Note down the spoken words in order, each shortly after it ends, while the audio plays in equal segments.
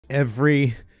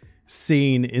every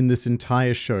scene in this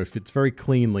entire show fits very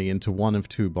cleanly into one of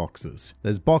two boxes.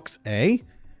 There's box A,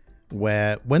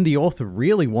 where when the author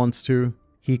really wants to,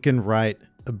 he can write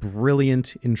a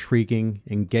brilliant, intriguing,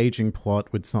 engaging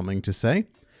plot with something to say.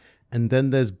 And then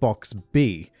there's box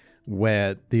B,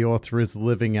 where the author is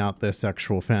living out their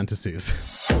sexual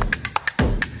fantasies.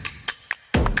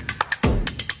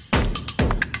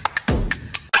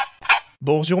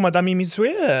 Bonjour Madame et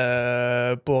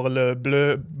Messieurs pour le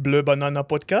Bleu Banana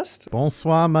podcast.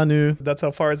 Bonsoir Manu. That's how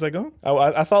far as I go?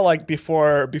 I thought like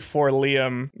before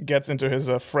Liam gets into his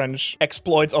French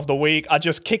exploits of the week, I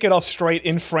just kick it off straight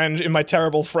in French, in my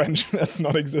terrible French that's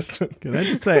not existent. Can I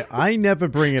just say, I never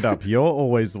bring it up. You're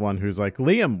always the one who's like,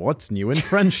 Liam, what's new in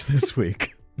French this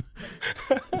week?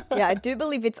 Yeah, I do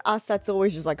believe it's us that's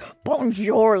always just like,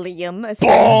 bonjour, Liam.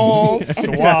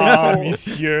 Bonsoir,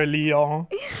 Monsieur Liam.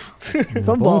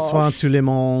 Bonsoir tout le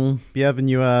monde.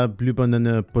 Bienvenue à Bleu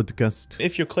Banana podcast.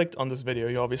 If you clicked on this video,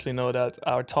 you obviously know that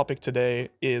our topic today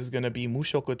is going to be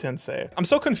Mushoku Tensei. I'm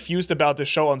so confused about this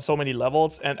show on so many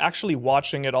levels, and actually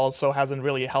watching it also hasn't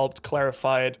really helped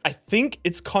clarify it. I think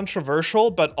it's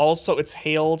controversial, but also it's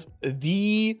hailed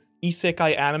the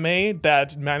isekai anime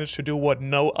that managed to do what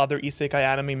no other isekai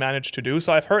anime managed to do.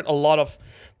 So I've heard a lot of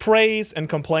praise and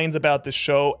complaints about this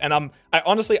show, and I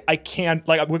honestly can't,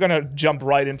 like, we're gonna jump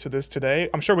right into this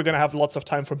today. I'm sure we're gonna have lots of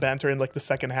time for banter in like the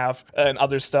second half and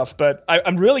other stuff, but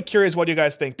I'm really curious what you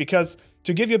guys think, because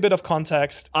to give you a bit of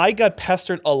context, I got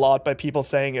pestered a lot by people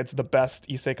saying it's the best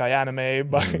isekai anime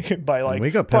by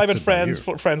like private friends,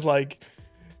 friends like,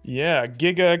 yeah,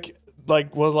 Giga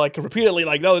was like repeatedly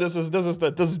like, no, this is the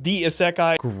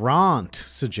isekai. Grant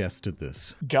suggested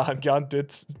this. Grant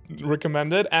did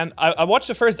recommend it, and I watched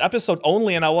the first episode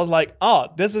only, and I was like, oh,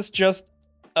 this is just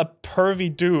a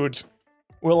pervy dude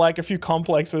with like a few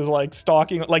complexes, like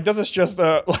stalking, like this is just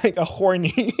a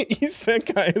horny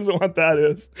isekai is what that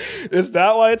is. Is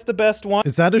that why it's the best one?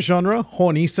 Is that a genre?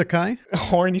 Horny isekai?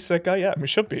 Horny isekai, yeah, it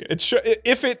should be. It should,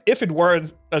 if it were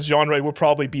a genre, it would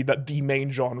probably be the main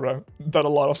genre that a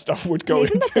lot of stuff would go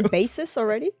into. Isn't that the basis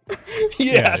already?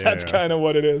 yeah, that's kind of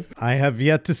what it is. I have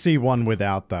yet to see one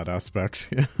without that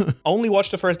aspect. Only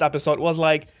watched the first episode, was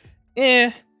like,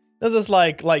 this is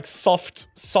like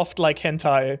soft like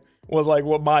hentai. Was like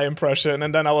what my impression,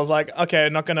 and then I was like, okay,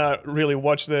 I'm not gonna really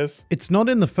watch this. It's not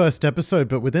in the first episode,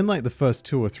 but within like the first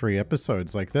 2 or 3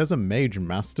 episodes, like there's a mage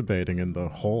masturbating in the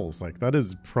halls. Like that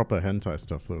is proper hentai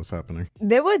stuff that was happening.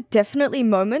 There were definitely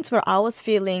moments where I was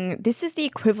feeling this is the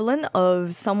equivalent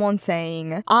of someone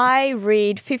saying, I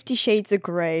read 50 Shades of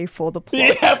Grey for the plot.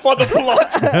 Yeah, for the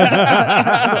plot.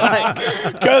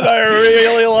 Because I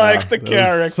really like the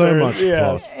character. So much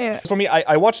plot. Yeah. For me,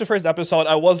 I watched the first episode.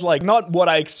 I was like, not what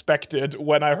I expected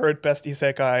when I heard Best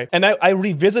Isekai. And I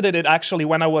revisited it actually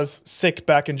when I was sick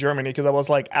back in Germany, because I was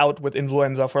like out with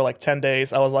influenza for like 10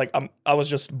 days. I was like, I was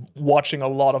just watching a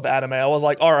lot of anime. I was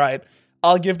like, all right,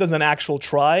 I'll give this an actual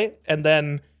try. And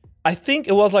then I think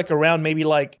it was like around maybe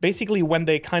like basically when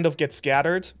they kind of get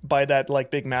scattered by that like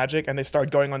big magic and they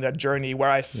start going on that journey where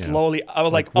I slowly, I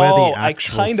was like oh, I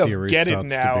kind of get it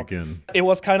now. It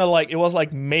was kind of like, it was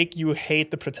like make you hate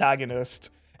the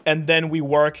protagonist. And then we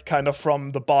work kind of from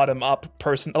the bottom up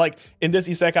person. Like in this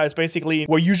isekai, it's basically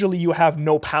where usually you have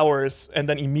no powers and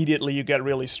then immediately you get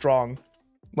really strong.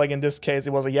 Like in this case, it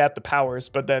was he had the powers,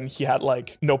 but then he had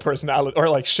like no personality or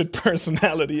like shit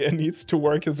personality and needs to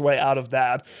work his way out of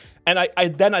that. And I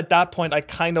then at that point, I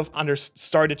kind of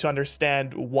started to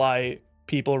understand why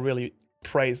people really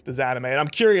praised this anime. And I'm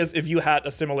curious if you had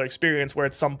a similar experience where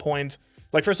at some point,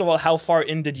 like, first of all, how far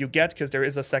in did you get? Because there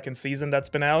is a second season that's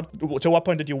been out. To what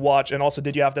point did you watch? And also,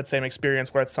 did you have that same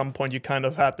experience where at some point you kind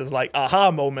of had this, like,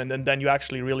 aha moment, and then you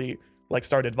actually really, like,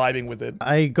 started vibing with it?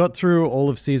 I got through all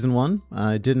of season 1.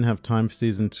 I didn't have time for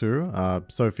season 2.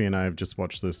 Sophie and I have just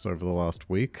watched this over the last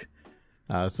week.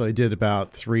 So I did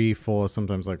about 3, 4,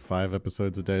 sometimes like 5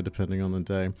 episodes a day, depending on the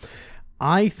day.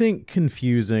 I think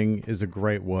confusing is a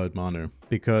great word, Manu,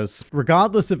 because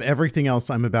regardless of everything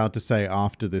else I'm about to say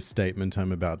after this statement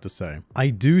I'm about to say, I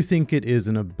do think it is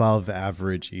an above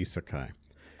average isekai.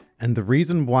 And the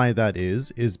reason why that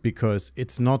is because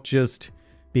it's not just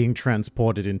being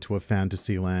transported into a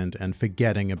fantasy land and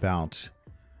forgetting about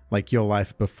like your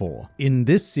life before. In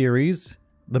this series,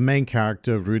 the main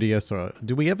character, Rudius, or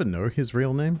do we ever know his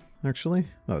real name, actually?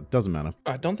 Oh, it doesn't matter.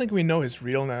 I don't think we know his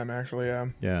real name, actually, yeah.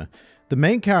 Yeah. The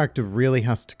main character really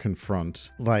has to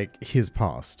confront, like, his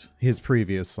past, his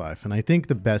previous life. And I think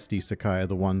the best isekai are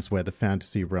the ones where the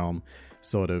fantasy realm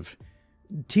sort of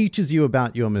teaches you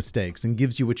about your mistakes and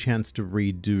gives you a chance to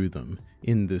redo them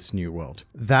in this new world.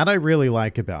 That I really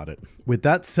like about it. With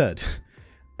that said,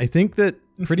 I think that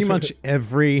pretty much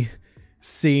every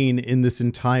scene in this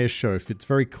entire show fits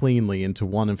very cleanly into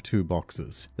one of two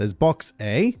boxes. There's box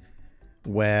A,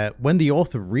 where when the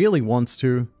author really wants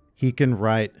to, he can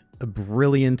write a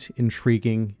brilliant,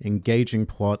 intriguing, engaging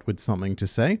plot with something to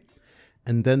say.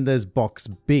 And then there's box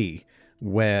B,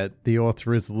 where the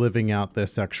author is living out their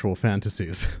sexual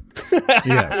fantasies.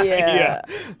 Yes. Yeah.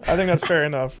 I think that's fair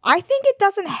enough. I think it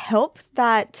doesn't help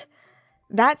that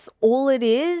that's all it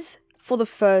is for the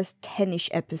first 10-ish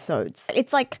episodes.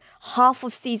 It's like half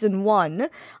of season 1,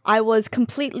 I was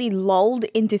completely lulled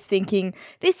into thinking,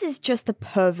 this is just a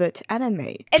pervert anime.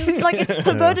 And it's like, it's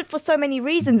perverted for so many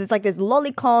reasons. It's like, there's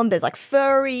lolicon, there's like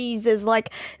furries, there's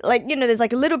like, there's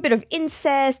like a little bit of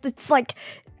incest. It's like,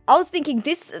 I was thinking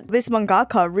this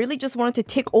mangaka really just wanted to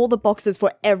tick all the boxes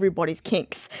for everybody's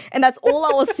kinks. And that's all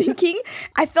I was thinking.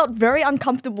 I felt very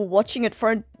uncomfortable watching it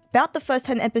for about the first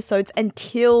 10 episodes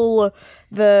until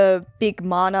the big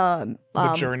mana...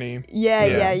 the journey.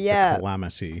 Yeah. The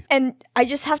calamity. And I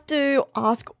just have to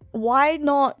ask, why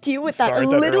not deal with that Start a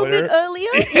that little earlier? bit earlier?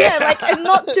 And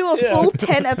not do a full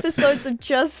 10 episodes of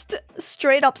just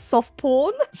straight up soft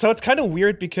porn? So it's kind of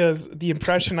weird because the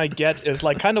impression I get is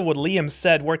like kind of what Liam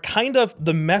said, where kind of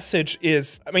the message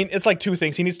is, I mean, it's like two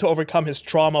things. He needs to overcome his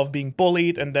trauma of being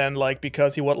bullied, and then like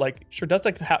because he does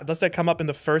that come up in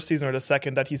the first season or the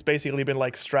second, that he's basically been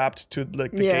like strapped to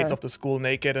like the gates of the school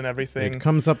naked and everything. It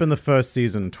comes up in the first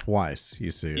season twice,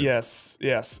 you see. Yes.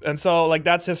 And so like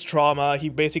that's his trauma. He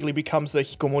basically becomes the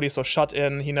hikomori, so shut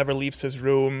in. He never leaves his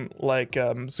room, like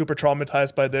super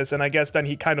traumatized by this. And I guess then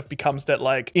he kind of becomes that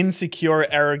like insecure,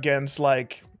 arrogant,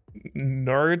 like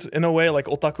nerd in a way, like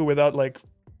otaku without like,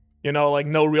 like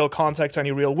no real contact to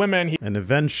any real women. And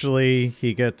eventually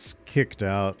he gets kicked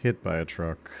out, hit by a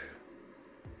truck.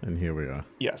 And here we are.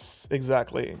 Yes,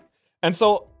 exactly. And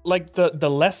so like the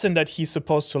lesson that he's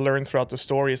supposed to learn throughout the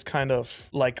story is kind of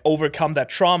like overcome that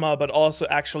trauma, but also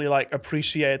actually like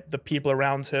appreciate the people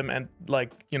around him and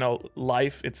like,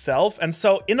 life itself. And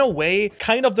so in a way,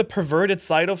 kind of the perverted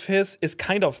side of his is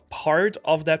kind of part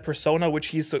of that persona, which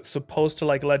he's supposed to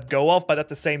like let go of. But at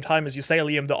the same time, as you say,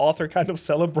 Liam, the author kind of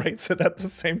celebrates it at the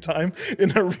same time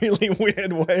in a really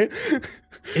weird way.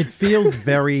 It feels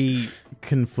very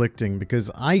conflicting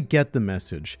because I get the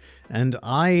message, and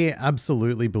I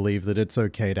absolutely believe that it's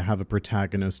okay to have a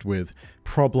protagonist with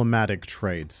problematic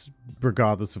traits,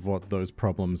 regardless of what those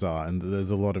problems are, and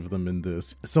there's a lot of them in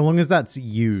this. So long as that's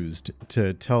used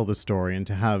to tell the story and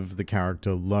to have the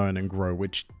character learn and grow,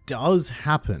 which does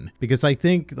happen, because I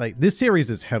think like this series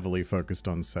is heavily focused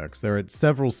on sex. There are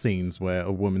several scenes where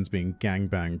a woman's being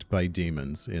gangbanged by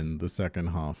demons in the second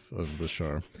half of the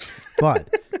show.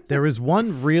 But there is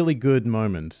one really good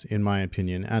moment, in my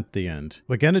opinion, at the end.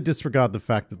 We're going to disregard the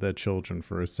fact that they're children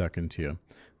for a second here.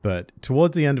 But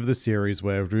towards the end of the series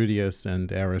where Rudius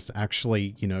and Eris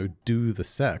actually, do the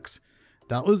sex,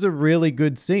 that was a really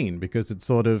good scene because it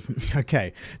sort of...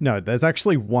 Okay, no, there's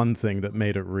actually one thing that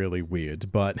made it really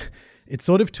weird, but it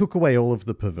sort of took away all of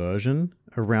the perversion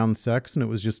around sex and it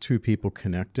was just two people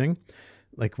connecting.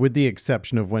 Like, with the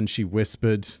exception of when she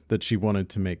whispered that she wanted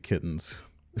to make kittens.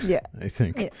 Yeah. I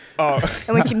think. Yeah.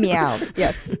 And when she meowed,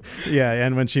 yes. Yeah,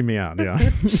 and when she meowed, yeah.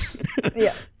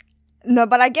 Yeah. No,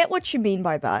 but I get what you mean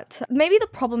by that. Maybe the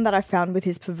problem that I found with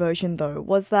his perversion, though,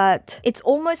 was that it's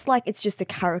almost like it's just a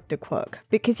character quirk,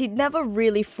 because he never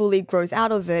really fully grows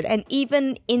out of it. And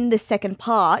even in the second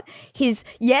part, he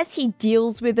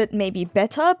deals with it maybe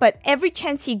better, but every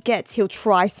chance he gets, he'll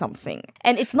try something.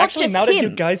 And it's not actually, just now him. that you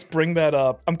guys bring that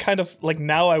up, I'm kind of like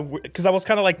because I was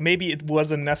kind of like maybe it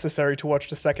wasn't necessary to watch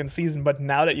the second season, but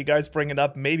now that you guys bring it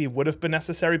up, maybe it would have been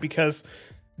necessary because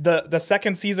the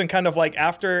second season kind of like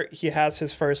after he has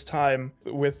his first time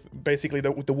with basically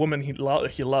the woman he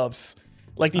loves,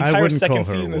 like the entire second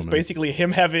season is basically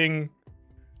him having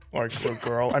or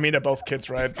girl. I mean, they're both kids,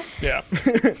 right? Yeah.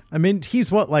 I mean,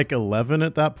 he's what, like 11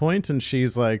 at that point, and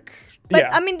she's like... But,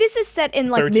 I mean, this is set in,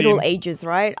 like, 13. Middle Ages,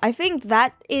 right? I think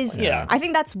that is... Yeah. I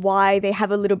think that's why they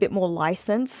have a little bit more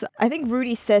license. I think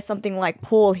Rudy says something like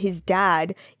Paul, his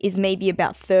dad, is maybe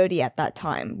about 30 at that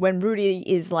time, when Rudy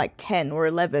is, like, 10 or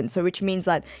 11. So which means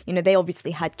that, they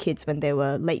obviously had kids when they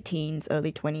were late teens,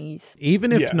 early 20s.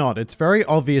 Even if not, it's very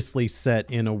obviously set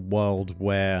in a world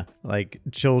where, like,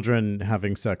 children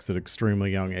having sex at extremely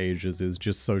young ages is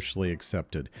just socially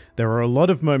accepted. There are a lot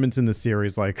of moments in the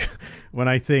series, like, when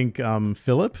I think...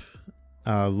 Philip,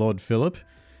 Lord Philip,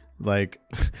 like,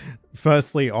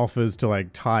 firstly offers to, like,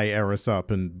 tie Eris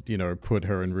up and, put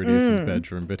her in Rudius's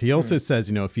bedroom. But he also says,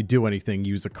 if you do anything,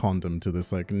 use a condom to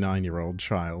this, like, 9-year-old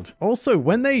child. Also,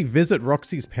 when they visit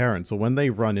Roxy's parents, or when they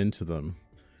run into them,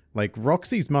 Like,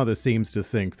 Roxy's mother seems to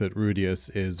think that Rudius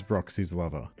is Roxy's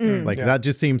lover. Like, Yeah. that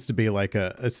just seems to be like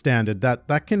a standard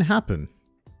that can happen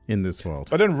in this world.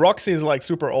 But then Roxy is like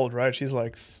super old, right? She's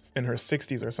like in her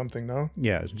 60s or something, no?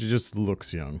 Yeah, she just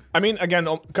looks young. I mean, again,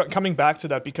 coming back to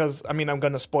that, because I mean, I'm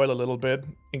gonna spoil a little bit.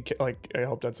 Like, I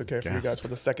hope that's okay for you guys for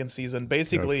the second season.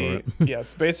 Basically,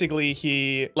 yes, basically,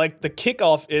 the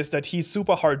kickoff is that he's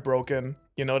super heartbroken.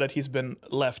 You know, that he's been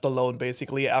left alone,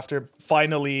 basically, after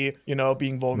finally, you know,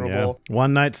 being vulnerable. Yeah.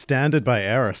 One Night Standard by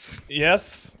Eris.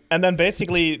 Yes. And then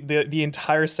basically the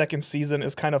entire second season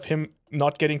is kind of him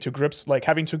not getting to grips, like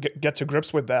having to get to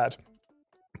grips with that.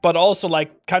 But also,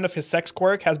 like, kind of his sex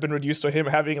quirk has been reduced to him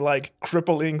having, like,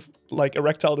 crippling, like,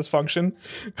 erectile dysfunction.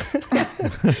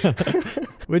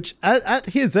 Which, at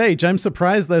his age, I'm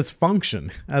surprised there's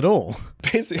function at all.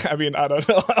 Basically, I mean, I don't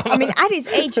know. I mean, at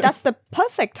his age, that's the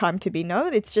perfect time to be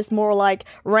known. It's just more like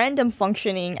random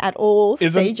functioning at all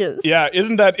stages. Yeah,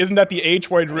 isn't that the age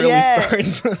where it really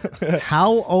starts?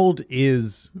 How old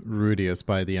is Rudius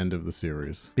by the end of the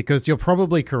series? Because you're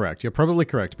probably correct.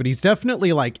 But he's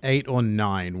definitely like 8 or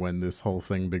 9 when this whole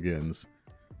thing begins.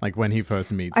 Like when he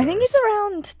first meets I think Eris. he's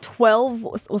around 12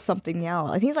 or something now.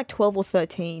 I think he's like 12 or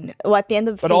 13. Or at the end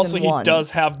of But season also, 1. he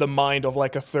does have the mind of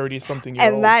like a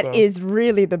 30-something-year-old. And that is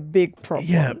really the big problem.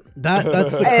 Yeah,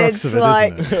 that's the crux of it,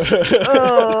 like, isn't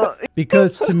it?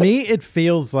 Because to me, it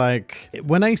feels like,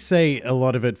 when I say a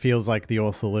lot of it feels like the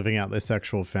author living out their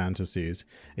sexual fantasies,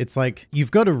 it's like you've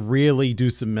got to really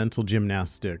do some mental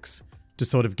gymnastics to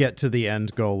sort of get to the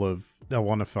end goal of, I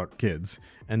want to fuck kids.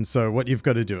 And so what you've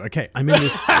got to do, okay, I'm in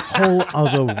this whole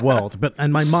other world,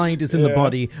 and my mind is in the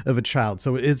body of a child.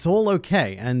 So it's all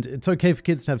okay. And it's okay for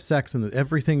kids to have sex and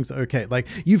everything's okay. Like,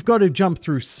 you've got to jump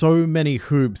through so many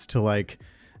hoops to, like,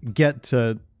 get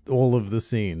to all of the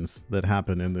scenes that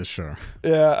happen in this show.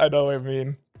 Yeah, I know what I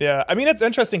mean. Yeah, I mean, it's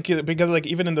interesting because, like,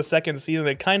 even in the second season,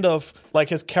 it kind of, like,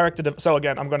 his character... So,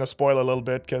 again, I'm going to spoil a little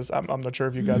bit because I'm not sure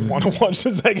if you guys want to watch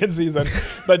the second season.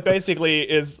 But basically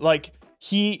is, like...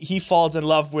 He falls in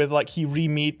love with, like,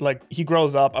 he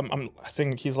grows up. I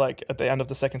think he's, like, at the end of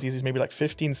the second season, he's maybe, like,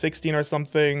 15, 16 or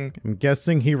something. I'm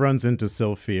guessing he runs into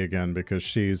Sylphie again because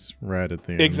she's right at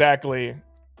the end. Exactly.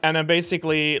 And then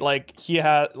basically, like, he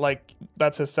had, like,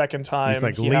 that's his second time. He's,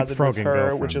 like, he has it with leapfrogging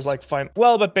her, which is, like, fine.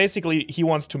 Well, but basically, he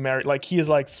wants to marry, like, he is,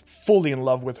 like, fully in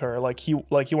love with her. Like, he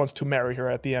wants to marry her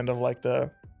at the end of, like, the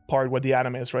part where the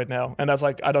anime is right now. And that's,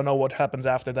 like, I don't know what happens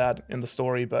after that in the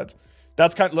story, but...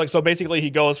 That's kind of like, so basically he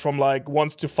goes from like,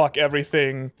 wants to fuck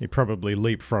everything. He probably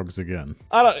leapfrogs again.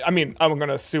 I mean, I'm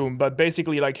gonna assume, but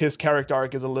basically like his character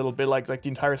arc is a little bit like the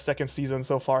entire second season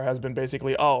so far has been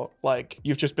basically, oh, like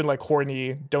you've just been like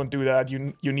horny, don't do that,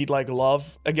 you need like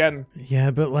love again. Yeah,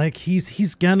 but like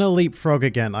he's gonna leapfrog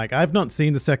again. Like, I've not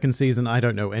seen the second season, I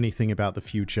don't know anything about the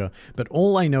future, but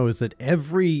all I know is that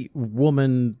every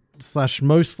woman /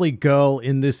 mostly girl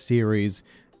in this series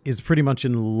is pretty much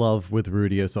in love with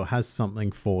Rudius or has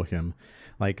something for him.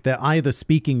 Like, they're either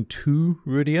speaking to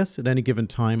Rudius at any given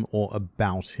time or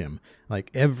about him.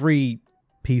 Like, every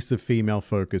piece of female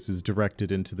focus is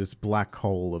directed into this black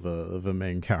hole of a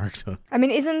main character. I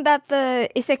mean, isn't that the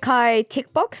isekai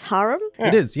tick box harem? Yeah.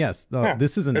 It is, yes.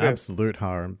 This is an absolute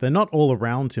harem. They're not all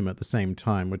around him at the same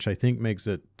time, which I think makes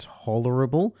it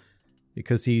tolerable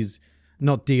because he's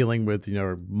not dealing with, you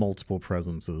know, multiple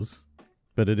presences.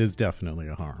 But it is definitely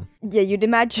a harem. Yeah, you'd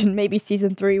imagine maybe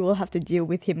season 3 will have to deal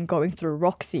with him going through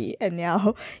Roxy, and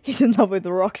now he's in love with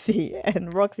Roxy,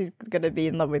 and Roxy's gonna be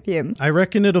in love with him. I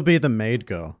reckon it'll be the maid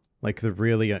girl, like the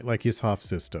really, like his half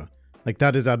sister. Like,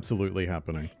 that is absolutely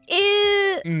happening.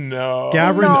 No.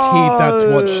 Guaranteed that's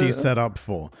what she set up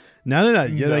for. No.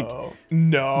 You're no. Like,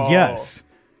 no. Yes.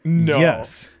 No.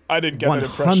 Yes. I didn't get that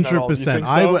impression at all. 100%. You think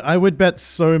so? I would bet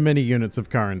so many units of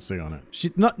currency on it. She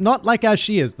not like as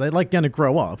she is. They're like gonna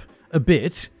grow up a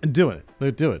bit and do it.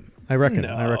 They'll do it. I reckon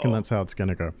that's how it's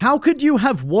gonna go. How could you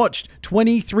have watched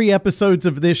 23 episodes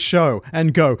of this show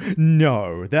and go,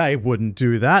 no, they wouldn't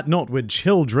do that, not with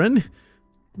children.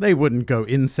 They wouldn't go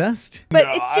incest. But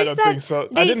no, it's just I don't that think so.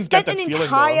 they I didn't spent get that an feeling,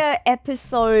 entire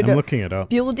episode I'm looking it up.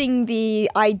 building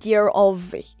the idea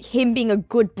of him being a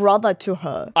good brother to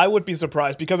her. I would be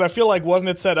surprised because I feel like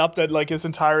wasn't it set up that like his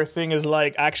entire thing is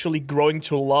like actually growing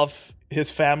to love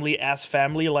his family as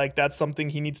family? Like that's something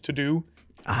he needs to do.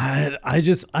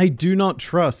 I do not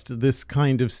trust this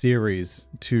kind of series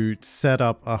to set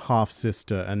up a half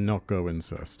sister and not go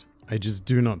incest. I just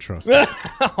do not trust it.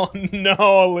 Oh no,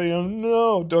 Liam,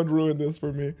 no, don't ruin this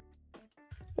for me.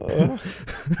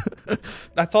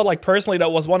 I thought like personally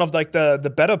that was one of like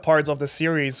the better parts of the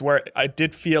series where I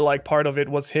did feel like part of it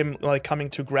was him like coming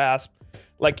to grasp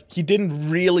like he didn't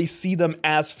really see them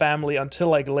as family until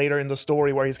like later in the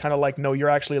story, where he's kind of like, no, you're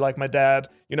actually like my dad,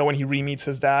 you know, when he re-meets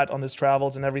his dad on his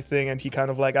travels and everything, and he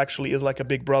kind of like actually is like a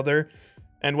big brother.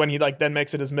 And when he like then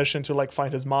makes it his mission to like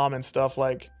find his mom and stuff,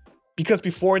 like, because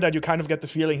before that you kind of get the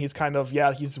feeling he's kind of,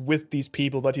 yeah, he's with these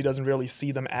people, but he doesn't really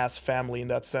see them as family in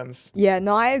that sense. Yeah,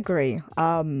 no, I agree.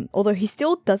 Although he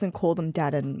still doesn't call them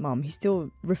dad and mum. He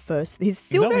still refers. He's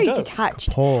still very detached.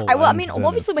 Paul I mean, and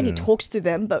obviously Zenith, when he yeah. talks to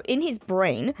them, but in his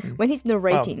brain, when he's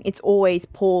narrating, it's always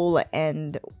Paul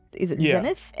and is it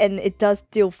Zenith? And it does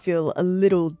still feel a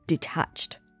little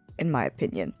detached, in my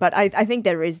opinion. But I think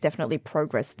there is definitely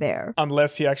progress there.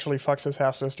 Unless he actually fucks his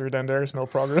half-sister, then there's no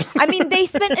progress. I mean, they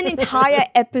spent an entire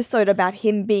episode about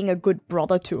him being a good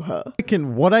brother to her.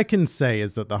 What I can say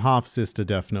is that the half-sister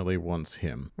definitely wants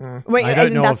him. Wait, I as don't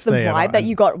in know that's if the they ever- vibe that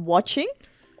you got watching?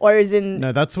 Or is in...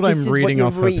 No, that's what this I'm is what reading you're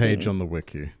off her reading? page on the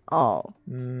wiki. Oh.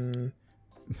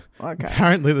 Okay.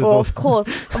 Apparently there's Well, also... of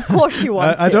course she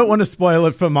wants I don't him. want to spoil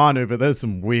it for Manu, but there's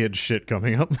some weird shit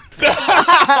coming up.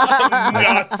 I'm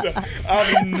not surprised.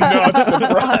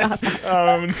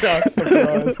 I'm not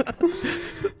surprised.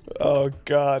 Oh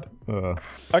god.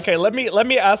 Okay, let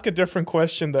me ask a different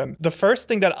question then. The first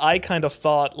thing that I kind of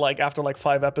thought, like after like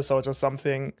 5 episodes or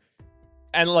something,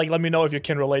 and like let me know if you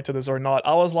can relate to this or not,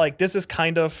 I was like, this is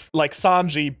kind of like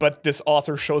Sanji, but this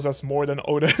author shows us more than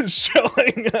Oda is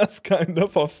showing us kind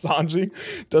of Sanji.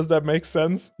 Does that make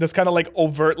sense? This kind of like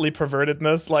overtly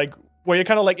pervertedness, like where you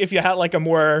kind of like, if you had like a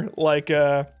more like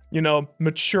you know,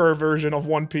 mature version of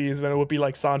One Piece, then it would be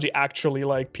like Sanji actually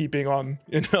like peeping on,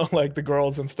 you know, like the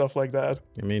girls and stuff like that.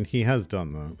 I mean, he has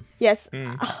done that. Yes.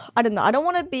 I don't know. I don't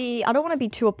want to be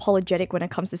too apologetic when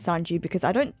it comes to Sanji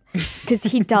because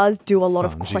he does do a lot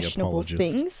of Sanji questionable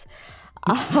apologist. things.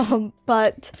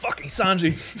 But Fucking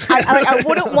Sanji. I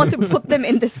wouldn't want to put them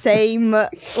in the same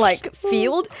like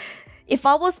field. If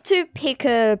I was to pick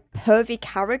a pervy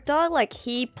character, like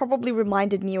he probably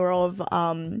reminded me of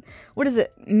what is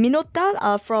it,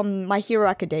 Minota from My Hero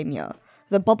Academia,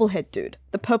 the bubblehead dude,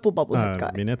 the purple bubblehead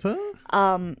guy. Mineta?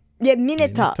 Yeah,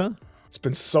 Mineta. Mineta? It's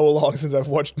been so long since I've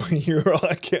watched My Hero,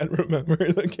 I can't remember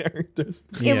the characters.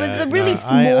 It was a really no,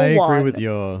 small I agree one. with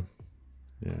your...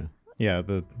 Yeah,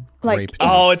 the Like, grape.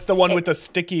 Oh, it's the one with the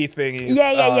sticky thingies.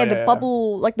 Yeah, the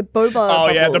bubble, like the boba. Oh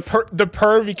yeah, bubbles. the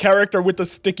pervy character with the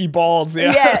sticky balls.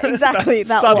 Yeah, Yeah, exactly, That's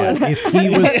that subtle. one. If he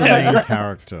was the main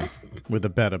character with a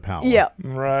better power. Yeah.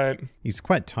 Right. He's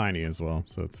quite tiny as well,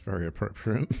 so it's very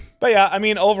appropriate. But yeah, I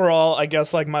mean, overall, I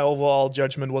guess like my overall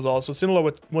judgment was also similar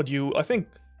with what you, I think,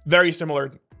 very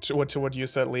similar to what you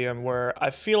said, Liam, where I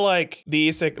feel like the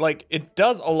Isekai, like it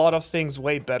does a lot of things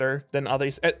way better than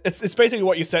others. It's basically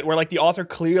what you said, where like the author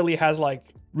clearly has like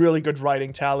really good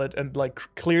writing talent and like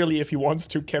clearly if he wants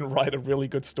to can write a really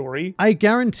good story. I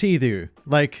guarantee you,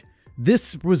 like,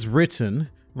 this was written,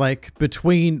 like,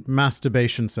 between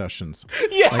masturbation sessions.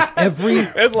 Yeah, Like, every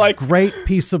it's like great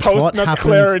piece of plot post-nut happens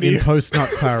clarity. in post-nut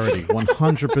clarity,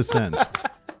 100%.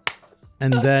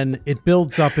 And then it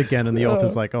builds up again, and the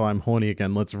author's like, oh, I'm horny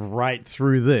again, let's write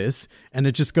through this. And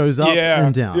it just goes up Yeah,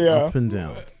 and down, yeah. up and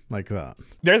down, like that.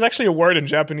 There's actually a word in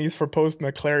Japanese for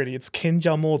post-nut clarity. It's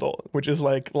Kenja modo, which is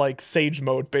like sage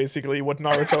mode, basically, what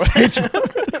Naruto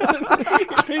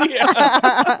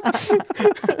Yeah.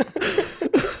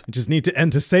 You just need to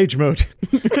enter sage mode.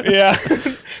 Yeah.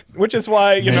 Which is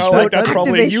why, you know, Sage like mode that's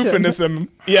probably a activation. euphemism.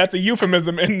 Yeah, it's a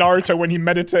euphemism in Naruto when he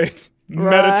meditates.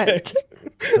 Right. Meditates.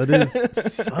 That is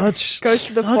such, Goes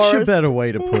to the such a forest. better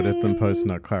way to put it than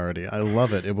post-nut clarity. I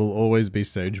love it. It will always be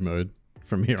sage mode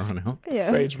from here on out. Yeah.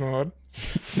 Sage mode.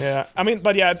 Yeah. I mean,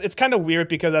 but yeah, it's kind of weird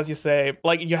because as you say,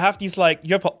 like you have these like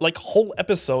whole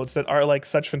episodes that are like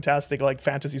such fantastic like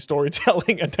fantasy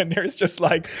storytelling, and then there's just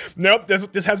like, nope,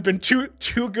 this has been too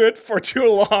good for too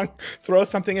long. Throw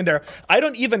something in there. I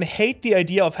don't even hate the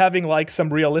idea of having like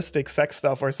some realistic sex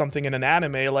stuff or something in an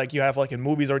anime like you have like in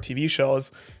movies or TV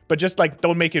shows, but just like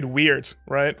don't make it weird,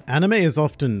 right? Anime is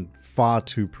often far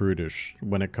too prudish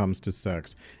when it comes to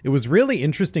sex. It was really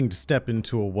interesting to step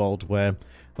into a world where,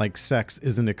 like, sex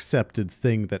is an accepted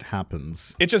thing that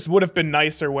happens. It just would have been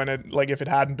nicer when it, like, if it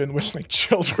hadn't been with, like,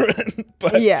 children.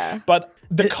 But, Yeah. But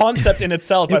the concept in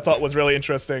itself, I thought was really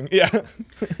interesting. Yeah.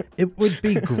 It would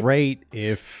be great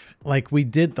if, like, we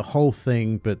did the whole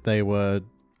thing, but they were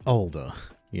older,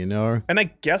 you know? And I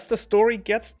guess the story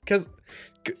gets, because,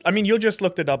 I mean, you just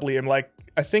looked it up, Liam. Like,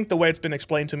 I think the way it's been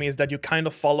explained to me is that you kind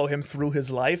of follow him through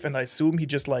his life, and I assume he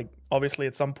just, like, obviously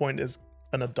at some point is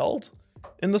an adult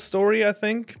in the story, I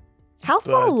think. How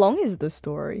far But- along is the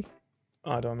story?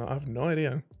 I don't know. I have no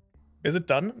idea. Is it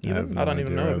done even? no I don't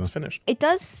even idea know if either. it's finished. It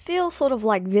does feel sort of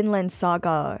like Vinland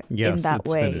Saga in Yes, that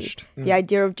it's way. finished. The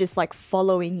idea of just like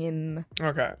following him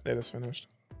Okay, it is finished.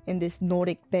 in this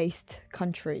Nordic-based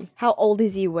country. How old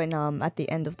is he when at the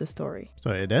end of the story?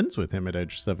 So it ends with him at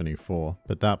age 74,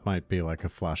 but that might be like a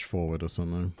flash forward or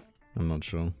something. I'm not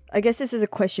sure. I guess this is a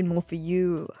question more for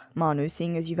you, Manu,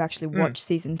 seeing as you've actually watched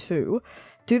season 2.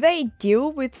 Do they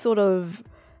deal with sort of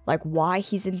like why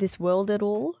he's in this world at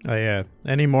all? Oh yeah.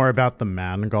 Any more about the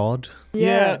man god?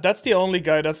 Yeah, that's the only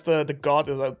guy. That's the god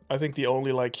is I think the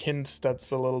only like hint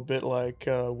that's a little bit like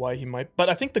why he might. But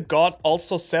I think the god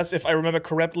also says, if I remember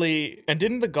correctly, and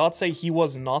didn't the god say he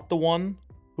was not the one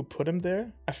who put him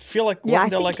there? I feel like Yeah, I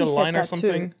wasn't there think like a he said line or that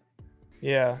something? too.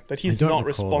 Yeah, that he's don't not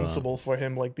recall responsible for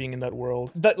him like being in that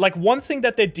world. That like one thing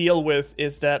that they deal with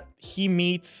is that he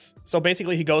meets. So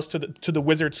basically, he goes to the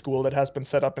wizard school that has been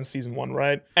set up in season 1,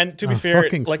 right? And to be fair,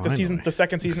 fucking like finally. the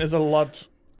second season is a lot.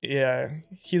 Yeah,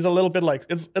 he's a little bit like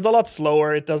it's a lot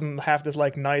slower. It doesn't have this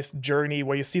like nice journey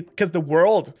where you see, because the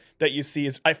world that you see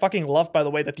is, I fucking love, by the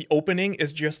way, that the opening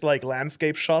is just like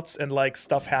landscape shots and like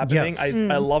stuff happening. Yes.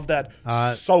 I love that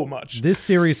so much. This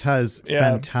series has Yeah.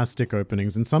 fantastic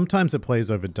openings, and sometimes it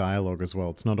plays over dialogue as well.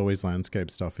 It's not always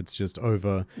landscape stuff. It's just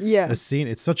over Yeah. a scene.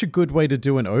 It's such a good way to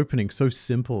do an opening, so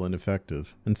simple and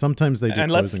effective. And sometimes they do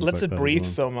And lets closings it like that as breathe well.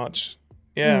 so much.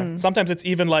 Yeah, sometimes it's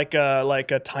even like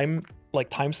a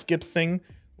time skip thing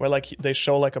where like they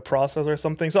show like a process or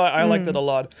something. So I liked it a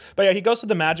lot. But yeah, he goes to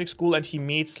the magic school and he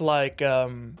meets like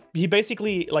he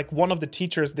basically, like, one of the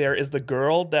teachers there is the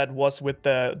girl that was with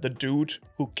the dude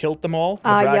who killed them all,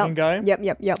 the dragon guy.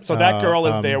 Yep. So that girl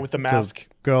is there with the mask.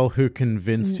 Girl who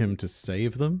convinced him to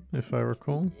save them, if I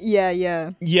recall.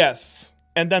 Yeah. Yes.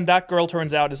 And then that girl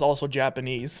turns out is also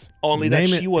Japanese, only that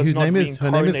she was Whose not name is,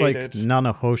 her name is like reincarnated.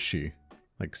 Nanahoshi,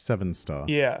 like 7-star.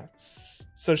 Yeah.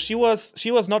 So she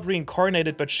was not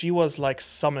reincarnated, but she was like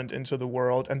summoned into the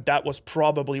world, and that was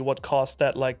probably what caused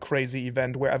that like crazy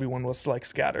event where everyone was like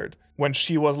scattered when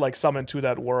she was like summoned to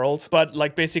that world. But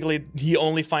like basically he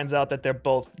only finds out that they're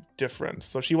both different.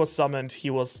 So she was summoned, he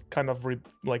was kind of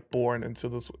born into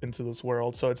this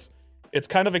world. So it's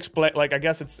kind of like, I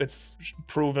guess it's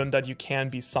proven that you can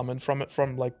be summoned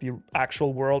from like the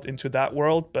actual world into that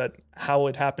world, but how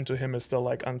it happened to him is still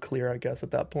like unclear, I guess,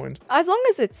 at that point. As long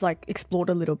as it's like explored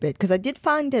a little bit, because I did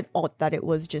find it odd that it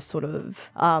was just sort of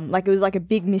like it was like a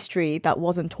big mystery that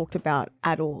wasn't talked about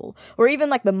at all. Or even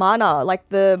like the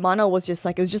mana was just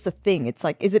like, it was just a thing. It's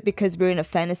like, is it because we're in a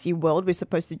fantasy world we're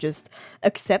supposed to just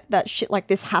accept that shit like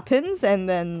this happens?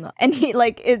 And he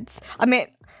like,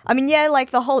 I mean, yeah,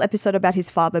 like the whole episode about his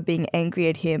father being angry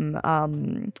at him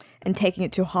and taking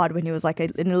it too hard when he was like an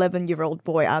 11-year-old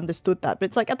boy, I understood that. But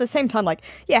it's like at the same time, like,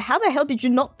 yeah, how the hell did you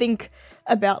not think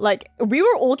about, like, we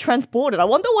were all transported. I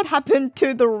wonder what happened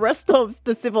to the rest of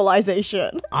the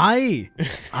civilization. I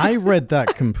read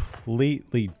that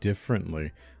completely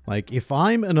differently. Like, if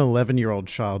I'm an 11-year-old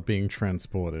child being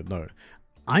transported, no,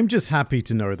 I'm just happy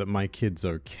to know that my kid's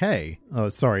okay. Oh,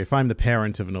 sorry, if I'm the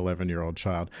parent of an 11-year-old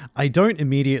child, I don't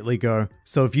immediately go,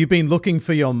 so have you been looking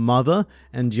for your mother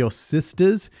and your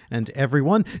sisters and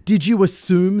everyone? Did you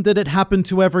assume that it happened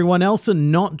to everyone else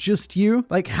and not just you?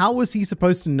 Like, how was he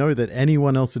supposed to know that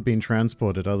anyone else had been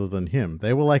transported other than him?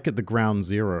 They were like at the ground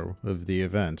zero of the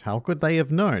event. How could they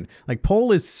have known? Like,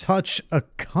 Paul is such a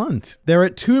cunt. There are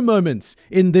 2 moments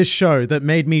in this show that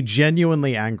made me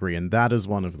genuinely angry, and that is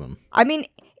one of them. I mean,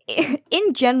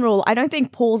 in general, I don't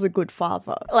think Paul's a good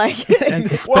father. Like,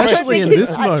 And especially in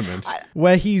this moment,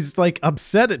 where he's like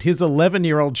upset at his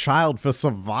 11-year-old child for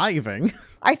surviving.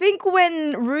 I think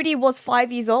when Rudy was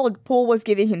 5 years old, Paul was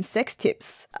giving him sex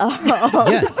tips.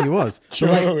 Yeah, he was. So,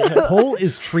 like, Paul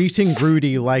is treating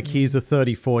Rudy like he's a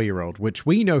 34-year-old, which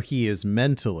we know he is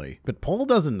mentally. But Paul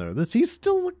doesn't know this. He's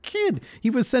still a kid.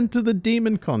 He was sent to the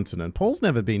demon continent. Paul's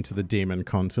never been to the demon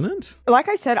continent. Like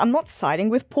I said, I'm not siding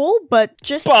with Paul, but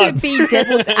just to be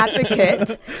devil's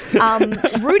advocate,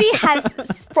 Rudy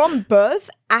has, from birth,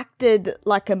 acted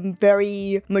like a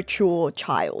very mature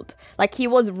child. Like, he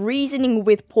was reasoning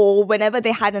with Paul whenever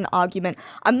they had an argument.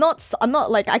 I'm not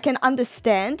like, I can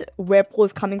understand where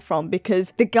Paul's coming from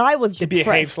because the guy was He depressed.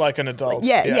 behaves like an adult.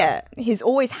 Yeah. He's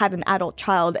always had an adult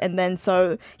child, and then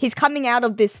so he's coming out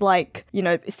of this, like, you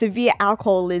know, severe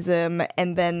alcoholism,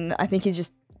 and then I think he's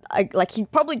just like, he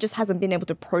probably just hasn't been able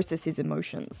to process his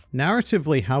emotions.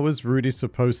 Narratively, how is Rudy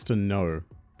supposed to know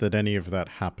that any of that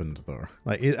happened, though?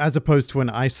 Like, as opposed to an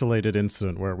isolated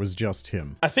incident where it was just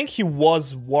him. I think he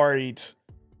was worried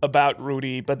about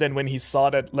Rudy, but then when he saw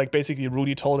that, like, basically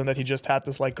Rudy told him that he just had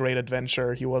this like great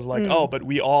adventure, he was like, oh, but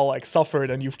we all like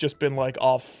suffered and you've just been like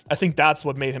off. I think that's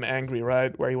what made him angry,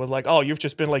 right? Where he was like, oh, you've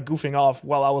just been like goofing off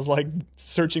while I was like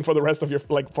searching for the rest of your,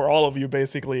 like, for all of you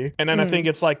basically. And then I think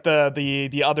it's like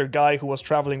the other guy who was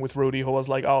traveling with Rudy who was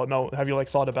like, oh no, have you like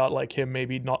thought about like him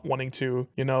maybe not wanting to,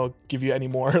 you know, give you any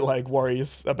more like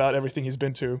worries about everything he's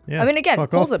been to? Yeah, I mean, again, fuck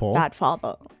Paul's off, a Paul. bad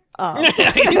father.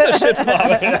 He's a shit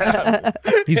father.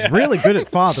 He's really good at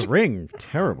fathering.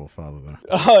 Terrible father, though.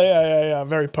 Oh yeah,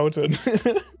 very potent.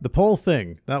 The Paul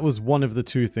thing, that was one of the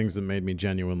two things that made me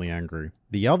genuinely angry.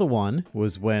 The other one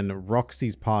was when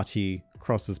Roxy's party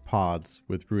crosses paths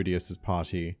with Rudius's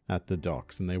party at the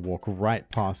docks, and they walk right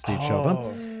past each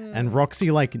other. And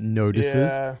Roxy, like,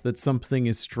 notices that something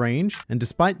is strange. And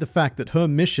despite the fact that her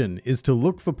mission is to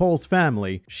look for Paul's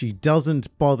family, she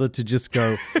doesn't bother to just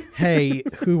go, hey,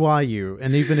 who are you?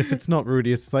 And even if it's not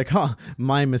Rudius, it's like,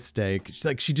 my mistake. She's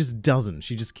like, she just doesn't.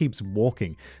 She just keeps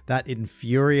walking. That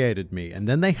infuriated me. And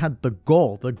then they had the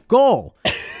gall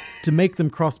to make them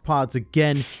cross paths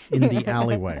again in the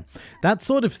alleyway. That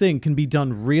sort of thing can be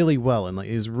done really well and like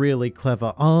is really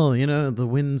clever. Oh, you know, the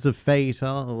winds of fate,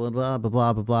 oh, blah, blah, blah,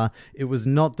 blah, blah, blah. It was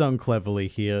not done cleverly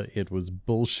here. It was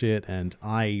bullshit, and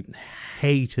I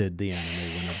hated the anime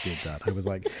when I did that. I was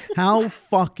like, how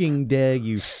fucking dare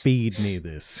you feed me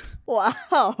this? Wow,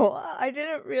 I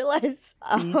didn't realize.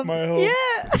 My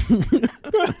hopes.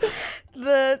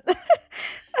 Yeah.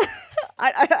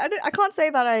 I can't say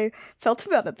that I felt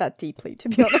about it that deeply, to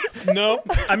be honest. No,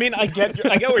 I mean, I get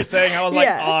what you're saying. I was like,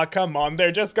 Yeah. come on,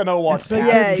 they're just gonna walk past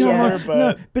Yeah, each yeah. other, but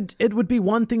No, but it would be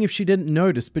one thing if she didn't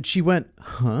notice, but she went,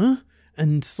 huh?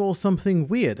 And saw something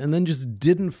weird and then just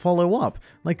didn't follow up.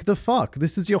 Like, the fuck?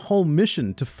 This is your whole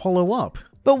mission, to follow up.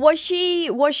 But was she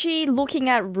looking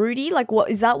at Rudy? Like, what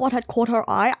is that? What had caught her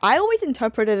eye? I always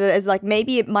interpreted it as like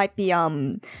maybe it might be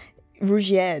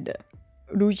Rugied,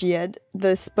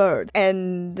 the Spurred,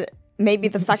 and maybe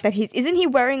the fact that isn't he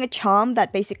wearing a charm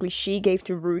that basically she gave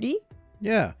to Rudy?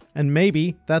 Yeah, and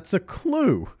maybe that's a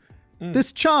clue.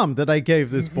 This charm that I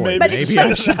gave this boy. Maybe Maybe she I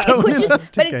does should that. go But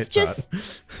investigate it's just.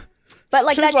 that. But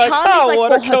like She's that like, charm "Oh, is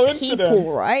what like a for her coincidence."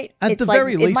 people, right? At It's the like,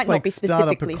 very it least, might not like, be start up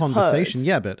a specifically conversation. hers.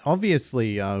 Yeah, but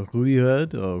obviously,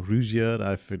 Rugied or Rugied,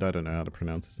 I don't know how to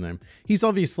pronounce his name. He's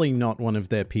obviously not one of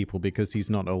their people because he's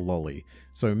not a lolly.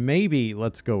 So maybe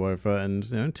let's go over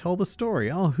and tell the story.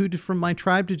 Oh, who from my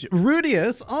tribe did you...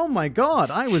 Rudius? Oh my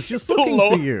god, I was just looking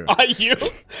for you.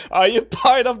 Are you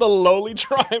part of the lowly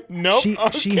tribe? Nope.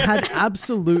 She had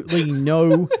absolutely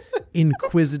no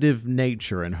inquisitive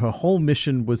nature, and her whole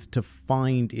mission was to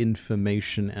find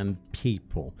information and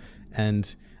people.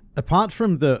 And apart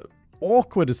from the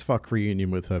awkward as fuck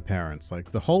reunion with her parents,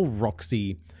 like the whole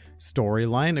Roxy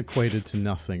storyline equated to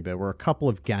nothing. There were a couple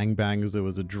of gangbangs, there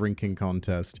was a drinking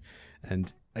contest,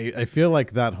 and I feel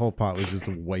like that whole part was just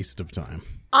a waste of time.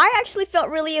 I actually felt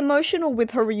really emotional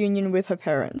with her reunion with her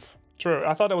parents. True.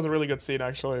 I thought that was a really good scene,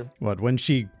 actually. What, when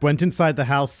she went inside the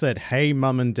house, said, hey,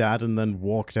 mum and dad, and then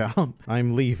walked out?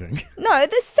 I'm leaving. No,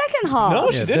 the second half.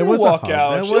 No, she Yeah, didn't there was walk a hug.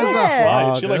 out. There She was was a fine.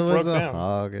 hug. She like there broke was a down.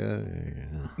 hug.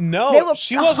 Yeah. No, There were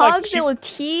she was like, there were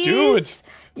tears.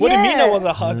 dude. What do you mean Yeah. there was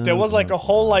a hug? There was like a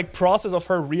whole like process of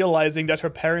her realizing that her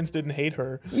parents didn't hate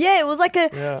her. Yeah, it was like a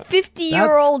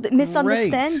 50-year-old That's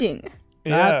misunderstanding.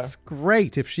 That's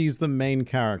great if she's the main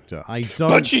character. I don't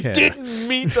But she care. didn't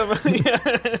meet them.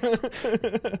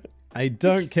 I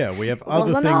don't care. We have was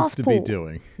other an things to be asshole.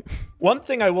 doing. One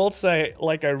thing I will say,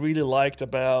 like I really liked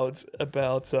about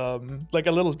like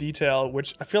a little detail,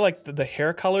 which I feel like the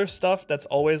hair color stuff that's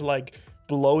always like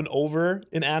blown over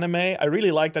in anime. I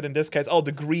really like that in this case. Oh,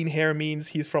 the green hair means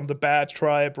he's from the bad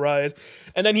tribe, right?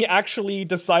 And then he actually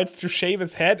decides to shave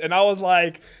his head, and I was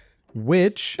like,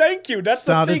 Which thank you. That's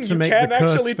the started thing. to You make can the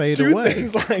curse actually fade do away.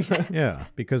 things like that. Yeah,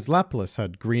 because Lapras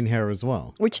had green hair as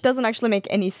well. Which doesn't actually make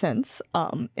any sense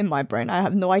in my brain. I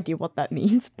have no idea what that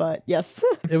means, but yes.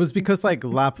 It was because like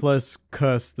Lapras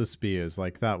cursed the spears,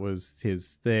 like that was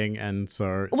his thing, and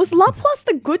so Was Laplace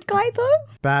the good guy,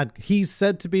 though? he's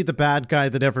said to be the bad guy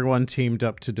that everyone teamed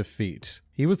up to defeat.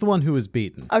 He was the one who was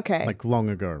beaten. Okay. Like long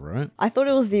ago, right? I thought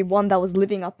it was the one that was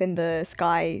living up in the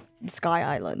sky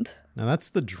island. Now that's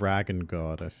the dragon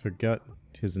god. I forget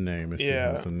his name if he Yeah.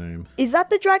 has a name. Is that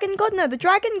the dragon god? No, the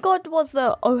dragon god was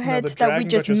the Ohed the that we dragon god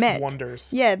just just met. wanders.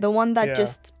 Yeah, the one that Yeah.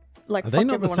 just like Are fucked they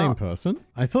not the everyone same up. person?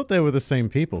 I thought they were the same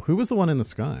people. Who was the one in the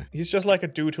sky? He's just like a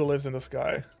dude who lives in the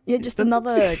sky. Yeah, just another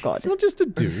god. It's not just a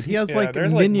dude. He has Yeah, like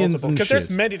there's minions multiple. and Because shit.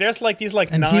 there's many. There's like these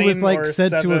like And 9 he was like or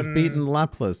said 7... to have beaten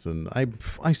Lapras, and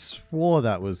I swore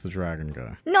that was the dragon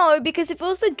guy. No, because if it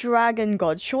was the dragon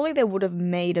god, surely they would have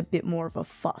made a bit more of a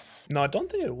fuss. No, I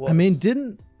don't think it was. I mean,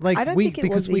 didn't like I don't we think it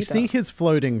because was we either. see his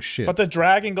floating ship. But the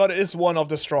dragon god is one of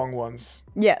the strong ones.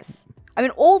 Yes. I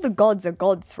mean, all the gods are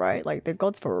gods, right? Like, they're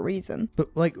gods for a reason. But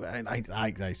like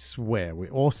I swear,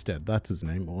 Orsted, that's his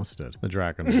name, Orsted, the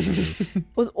dragon.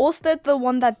 Was Was the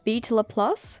one that beat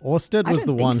Laplace? Orsted I was the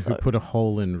don't think one so. who put a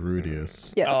hole in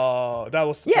Rudius. Yes. Oh, that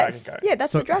was the yes. dragon guy. Yeah,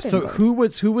 that's the dragon So god. who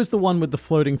was the one with the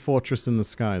floating fortress in the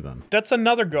sky then? That's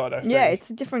another god, I think. Yeah, it's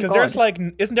a different Because god. there's like,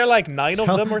 isn't there like 9 of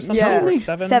them or something? Yeah. Or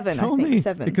 7? Seven. Tell I think me,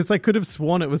 7. because I could have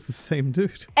sworn it was the same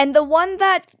dude. And the one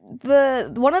that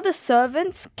one of the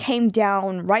servants came down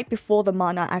right before the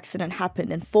mana accident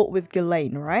happened and fought with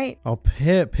Ghislaine, right? Oh,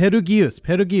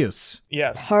 Perugius.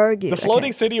 Yes. Target, The floating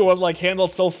okay. city was like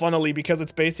handled so funnily because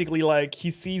it's basically like he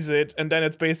sees it and then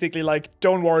it's basically like,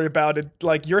 don't worry about it.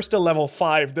 Like, you're still level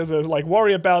 5. This is like,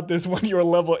 worry about this when you're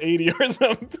level 80 or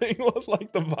something was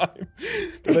like the vibe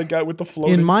that I got with the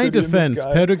floating In my city in the defense,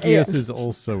 sky. Perugius Yeah. is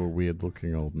also a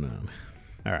weird-looking old man.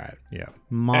 All right, yeah.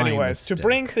 Anyways, to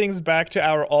bring things back to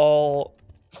our all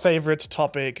favorite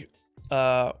topic,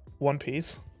 One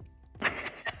Piece.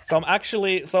 So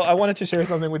I wanted to share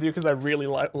something with you because I really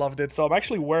loved it. So I'm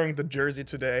actually wearing the jersey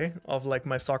today of like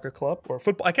my soccer club or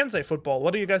football. I can say football.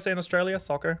 What do you guys say in Australia?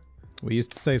 Soccer? we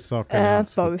used to say soccer, now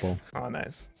it's both. football. Oh,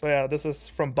 nice. So yeah, this is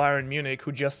from Bayern Munich,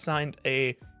 who just signed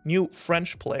a new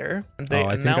French player. And they Oh,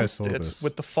 I think I announced saw it this.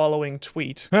 with the following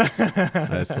tweet.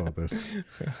 I saw this. Which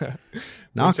I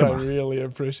Nakama. really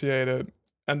appreciated.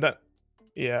 And then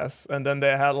yes, and then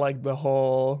they had like the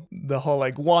whole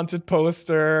like wanted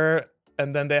poster,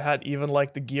 and then they had even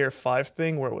like the Gear 5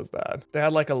 thing. Where was that? They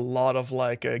had like a lot of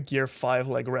like Gear 5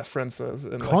 like references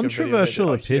in like, a video they did Controversial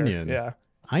out here. opinion. Yeah.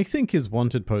 I think his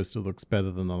wanted poster looks better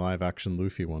than the live-action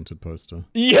Luffy wanted poster.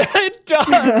 Yeah, it does.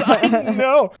 I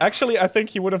know. Actually, I think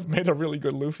he would have made a really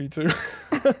good Luffy too.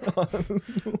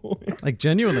 Like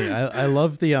genuinely, I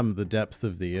love the depth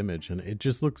of the image, and it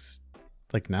just looks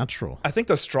like natural. I think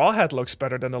the Straw Hat looks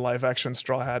better than the live action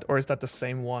Straw Hat, or is that the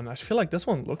same one? I feel like this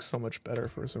one looks so much better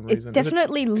for some reason. Is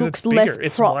definitely 'cause looks it's bigger, less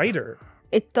It's prop. wider.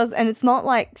 It does, and it's not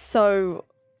like so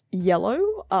yellow.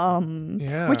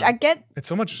 Yeah. Which I get It's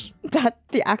so much. that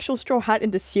the actual Straw Hat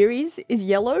in the series is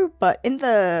yellow, but in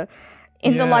the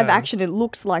live Yeah. action it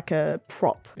looks like a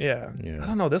prop. Yeah. Yeah. I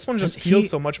don't know. This one just And feels he-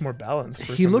 so much more balanced.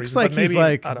 For He some looks reason, like but he's maybe-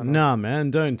 like, I don't know. nah, man,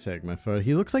 don't take my photo.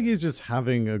 He looks like he's just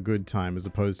having a good time, as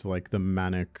opposed to like the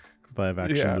manic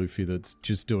live-action Yeah. Luffy that's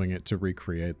just doing it to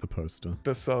recreate the poster.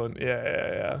 The zone,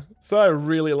 yeah. So I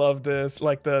really love this.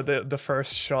 Like the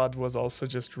first shot was also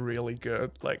just really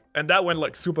good. Like, and that went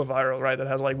like super viral, right? That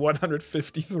has like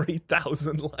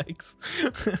 153,000 likes,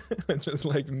 just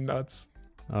like nuts.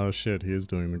 Oh shit, he is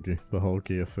doing the whole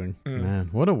gear thing. Mm. Man,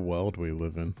 what a world we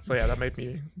live in. So yeah, that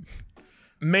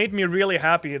made me really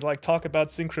happy. It's like talk about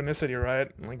synchronicity, right?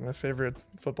 Like my favorite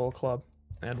football club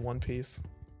and One Piece.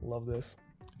 Love this.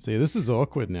 See, this is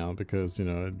awkward now because, you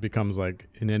know, it becomes like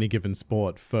in any given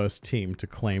sport, first team to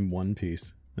claim One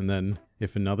Piece. And then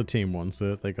if another team wants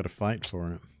it, they gotta fight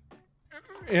for it.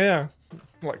 Yeah,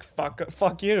 like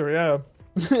fuck you, yeah.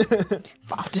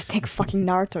 I'll just take fucking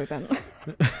Naruto then.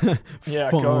 Yeah,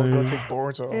 Fine. go take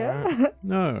Boruto. Yeah. Right?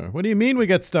 No, what do you mean we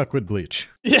get stuck with Bleach?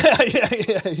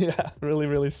 Yeah.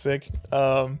 Really sick.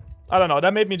 I don't know.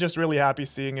 That made me just really happy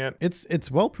seeing it.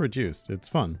 It's well produced. It's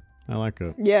fun. I like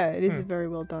it. Yeah, it is very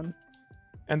well done.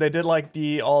 And they did like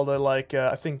all the like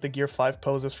I think the Gear 5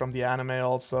 poses from the anime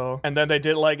also. And then they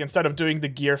did like instead of doing the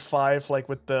Gear 5 like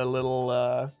with the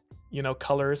little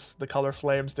colors, the color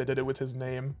flames, they did it with his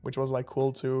name, which was like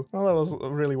cool too. Well, that was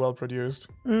really well produced.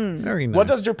 Very nice. What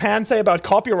does Japan say about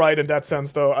copyright in that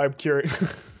sense though? I'm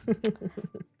curious.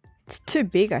 It's too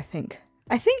big, I think.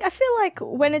 I feel like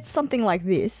when it's something like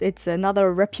this, it's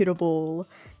another reputable,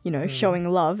 showing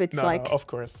love. It's No, like, no, of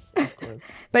course.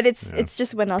 but it's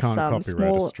just when us Can't copyright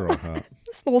small a straw hat.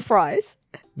 small fries.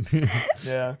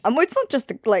 Yeah. It's not just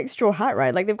the like straw hat,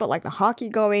 right? Like they've got like the haki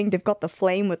going. They've got the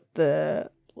flame with the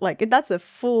like. That's a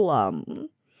full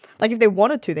Like if they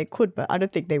wanted to, they could, but I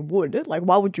don't think they would. Like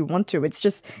why would you want to?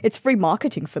 It's free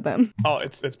marketing for them. Oh,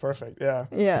 it's perfect. Yeah.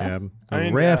 Yeah.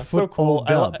 A rare so football cool.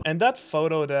 dub. And that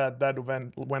photo that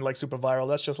went like super viral,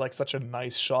 that's just like such a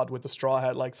nice shot with the straw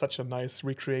hat, like such a nice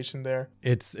recreation there.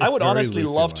 It's I would very honestly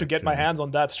love to Luffy-like, get my hands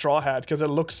on that straw hat because it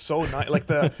looks so nice. Like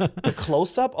the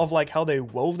close up of like how they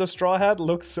wove the straw hat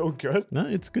looks so good. No,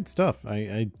 it's good stuff.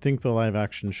 I think the live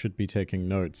action should be taking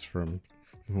notes from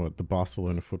the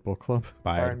Barcelona Football Club.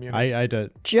 Bayern Munich. I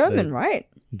don't German, right?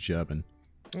 German.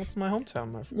 That's my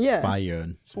hometown, my friend. Yeah.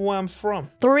 Bayern. That's where I'm from.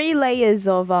 3 layers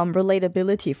of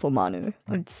relatability for Manu.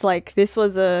 It's like this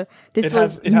was It was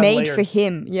has made for layers.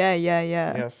 him. Yeah.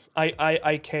 Yes,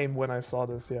 I came when I saw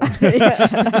this. Yes,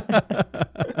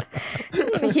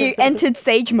 He entered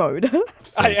Sage mode.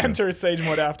 I entered Sage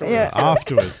mode afterwards. Yeah.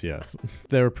 Afterwards, yes.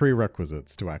 There are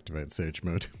prerequisites to activate Sage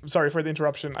mode. Sorry for the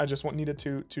interruption. I just needed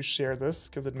to share this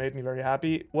because it made me very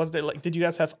happy. Was there did you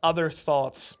guys have other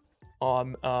thoughts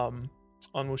on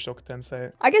Mushoku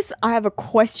Tensei? I guess I have a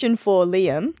question for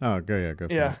Liam. Oh, go for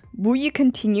Yeah. it. Will you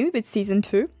continue with season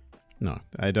 2? No,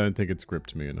 I don't think it's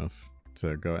gripped me enough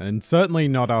to go, and certainly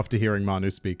not after hearing Manu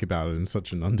speak about it in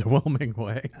such an underwhelming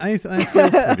way. I feel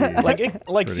pretty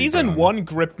Like pretty season down. 1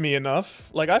 gripped me enough.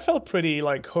 Like I felt pretty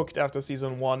like hooked after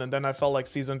season 1, and then I felt like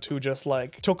season 2 just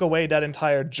like took away that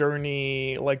entire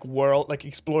journey, like world, like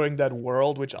exploring that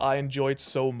world, which I enjoyed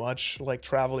so much, like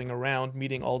traveling around,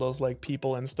 meeting all those like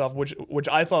people and stuff, which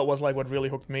I thought was like what really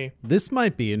hooked me. This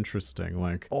might be interesting.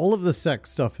 Like, all of the sex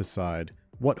stuff aside,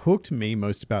 what hooked me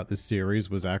most about this series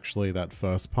was actually that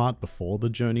first part before the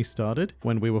journey started,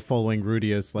 when we were following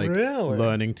Rudius, like, Really?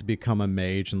 learning to become a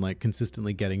mage and, like,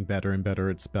 consistently getting better and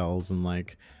better at spells and,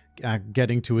 like,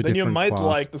 getting to a Then different you might class.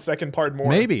 like the second part more.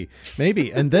 Maybe.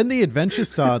 And then the adventure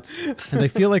starts, and I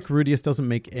feel like Rudius doesn't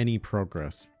make any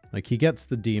progress. Like, he gets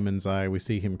the Demon's Eye, we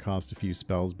see him cast a few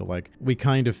spells, but, like, we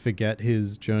kind of forget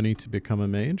his journey to become a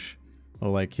mage, or,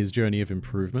 like, his journey of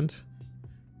improvement.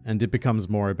 And it becomes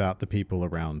more about the people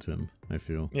around him, I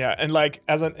feel. Yeah, and like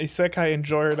as an isekai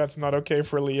enjoyer, that's not okay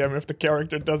for Liam if the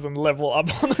character doesn't level up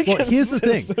on a Well, here's the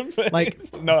thing. consistent Like,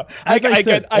 basis. No, As I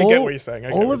said, I get what you're saying. I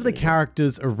get all what of the you're saying.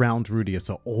 characters around Rudius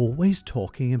are always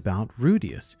talking about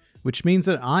Rudius, which means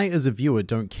that I, as a viewer,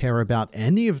 don't care about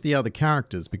any of the other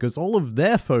characters because all of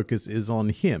their focus is on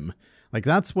him. Like,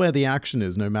 that's where the action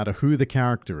is, no matter who the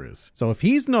character is. So if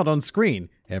he's not on screen,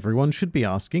 everyone should be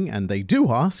asking, and they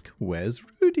do ask, where's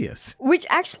Rudius? Which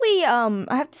actually, I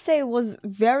have to say, was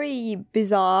very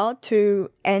bizarre to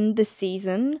end the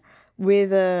season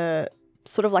with a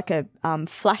sort of like a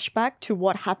flashback to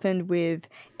what happened with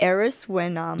Eris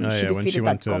when she defeated when she that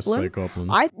went to goblin. slay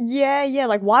goblins. Yeah.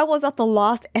 Like, why was that the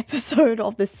last episode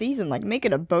of the season? Like, make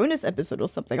it a bonus episode or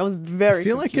something. I was very I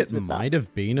feel like it confused with that. might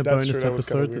have been a That's bonus true, that was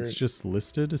kinda episode that's weird. just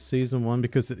listed as season 1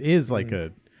 because it is like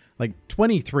a... Like,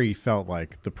 23 felt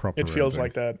like the proper It feels ending.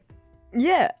 like that.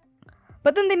 Yeah.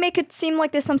 But then they make it seem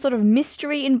like there's some sort of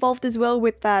mystery involved as well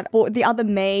with that, or the other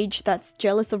mage that's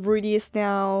jealous of Rudius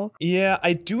now. Yeah,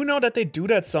 I do know that they do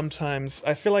that sometimes.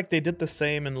 I feel like they did the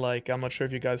same in like, I'm not sure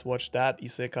if you guys watched that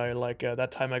isekai, like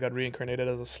that time I got reincarnated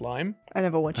as a slime. I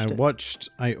never watched it.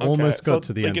 I almost so, got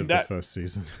to the like, end in of that- the first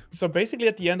season. So basically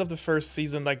at the end of the first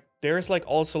season, like there's like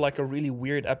also like a really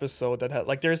weird episode that had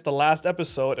like there's the last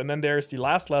episode and then there's the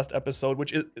last episode,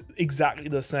 which is exactly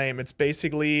the same. It's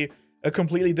basically a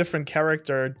completely different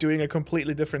character doing a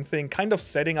completely different thing, kind of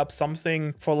setting up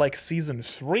something for like season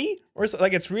 3 or so.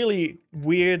 Like it's really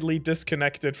weirdly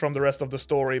disconnected from the rest of the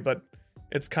story, but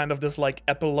it's kind of this like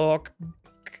epilogue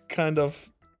kind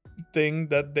of thing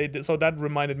that they did. So that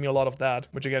reminded me a lot of that,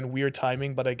 which again, weird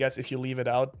timing, but I guess if you leave it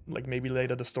out, like maybe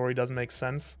later the story doesn't make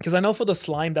sense. Because I know for the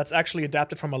slime, that's actually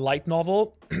adapted from a light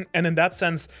novel. And in that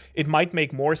sense, it might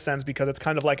make more sense because it's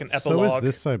kind of like an epilogue. So is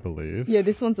this, I believe. Yeah,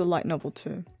 this one's a light novel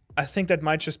too. I think that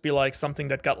might just be like something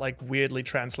that got like weirdly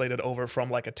translated over from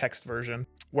like a text version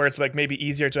where it's like maybe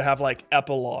easier to have like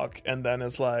epilogue and then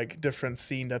it's like different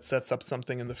scene that sets up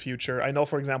something in the future. I know,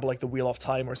 for example, like the Wheel of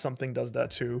Time or something does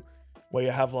that too, where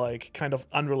you have like kind of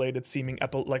unrelated seeming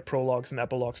like prologues and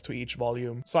epilogues to each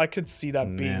volume. So I could see that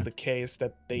being the case,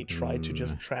 that they tried to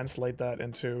just translate that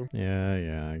into.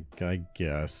 Yeah, I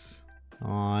guess.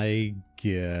 I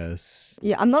guess.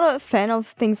 Yeah, I'm not a fan of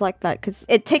things like that because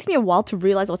it takes me a while to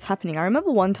realize what's happening. I remember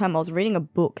one time I was reading a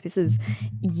book, this is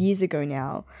years ago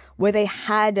now, where they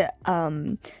had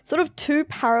sort of 2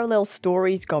 parallel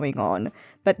stories going on,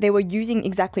 but they were using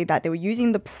exactly that. They were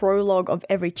using the prologue of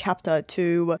every chapter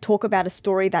to talk about a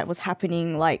story that was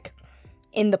happening like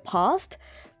in the past,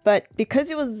 but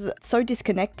because it was so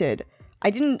disconnected, I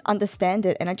didn't understand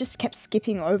it, and I just kept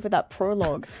skipping over that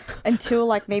prologue until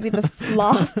like maybe the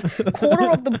last quarter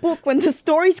of the book when the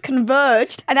stories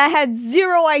converged, and I had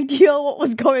zero idea what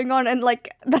was going on, and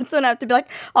like that's when I have to be like,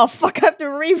 oh fuck, I have to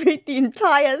reread the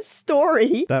entire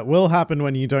story. That will happen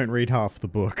when you don't read half the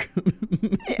book.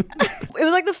 It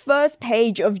was like the first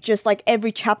page of just like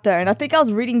every chapter, and I think I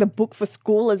was reading the book for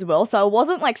school as well, so I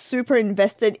wasn't like super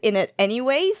invested in it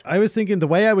anyways. I was thinking the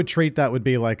way I would treat that would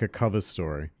be like a cover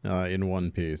story in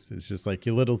One Piece. It's just like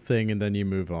your little thing and then you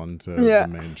move on to the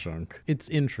main chunk. It's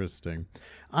interesting.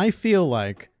 I feel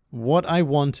like what I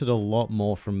wanted a lot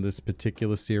more from this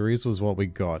particular series was what we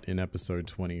got in episode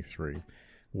 23,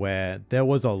 where there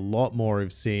was a lot more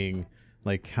of seeing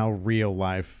like how real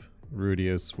life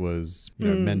Rudius was, you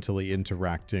know, mentally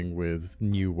interacting with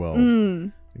New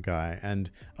World guy. And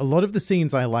a lot of the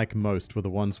scenes I like most were the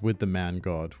ones with the man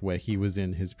god, where he was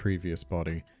in his previous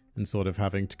body and sort of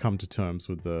having to come to terms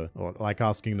with or like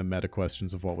asking the meta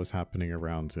questions of what was happening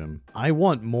around him. I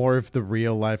want more of the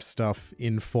real life stuff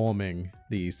informing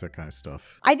the isekai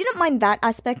stuff. I didn't mind that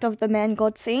aspect of the man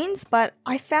god scenes, but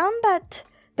I found that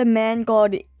the man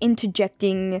god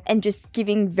interjecting and just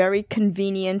giving very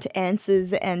convenient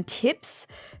answers and tips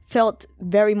felt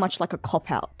very much like a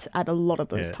cop-out at a lot of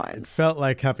those times. It felt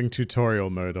like having tutorial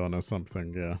mode on or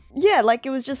something, yeah. Yeah, like it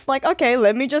was just like, okay,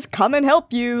 let me just come and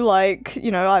help you. Like,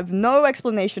 you know, I have no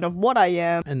explanation of what I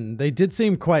am. And they did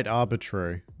seem quite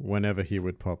arbitrary whenever he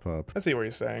would pop up. I see what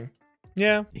you're saying.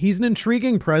 Yeah. He's an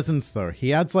intriguing presence, though.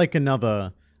 He adds like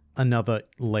another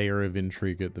layer of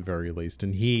intrigue at the very least.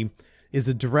 And he is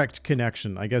a direct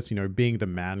connection. I guess, you know, being the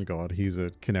man god, he's a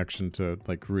connection to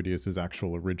like Rudius's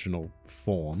actual original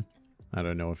form. I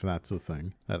don't know if that's a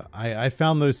thing. But I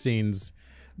found those scenes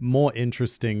more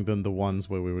interesting than the ones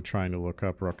where we were trying to look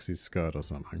up Roxy's skirt or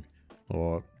something.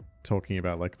 Or talking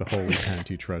about like the holy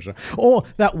panty treasure. Or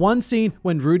that one scene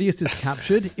when Rudius is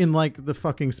captured in like the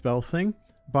fucking spell thing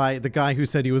by the guy who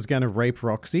said he was going to rape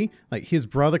Roxy. Like his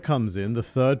brother comes in, the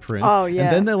third prince, and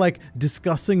then they're like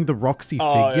discussing the Roxy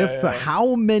figure for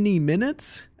how many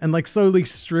minutes? And like slowly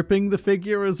stripping the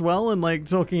figure as well, and like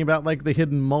talking about like the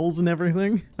hidden moles and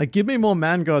everything. Like give me more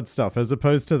man god stuff as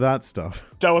opposed to that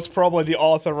stuff. That was probably the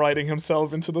author writing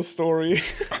himself into the story.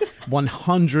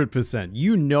 100%.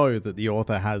 You know that the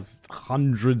author has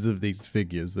hundreds of these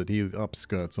figures that he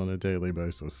upskirts on a daily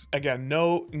basis. Again,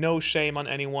 no shame on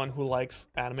anyone who likes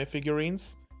anime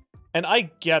figurines. And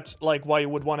I get like why you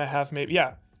would want to have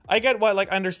I get why,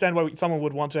 like, I understand why someone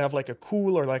would want to have like a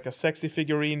cool or like a sexy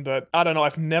figurine, but I don't know,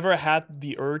 I've never had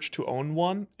the urge to own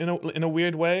one in a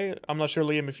weird way. I'm not sure,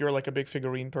 Liam, if you're like a big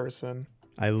figurine person.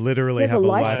 I literally have a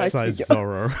life-size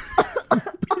Zorro.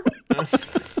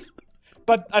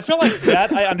 But I feel like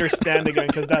that I understand again,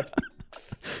 because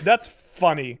that's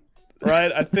funny,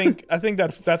 right? I think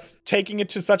that's taking it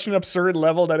to such an absurd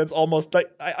level that it's almost like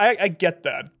I get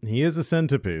that. He is a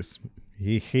centerpiece.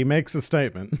 He makes a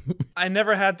statement. I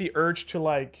never had the urge to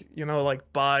like, you know,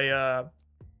 like buy a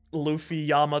Luffy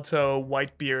Yamato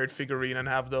Whitebeard figurine and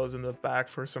have those in the back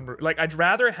for some, like, I'd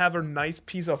rather have a nice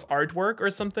piece of artwork or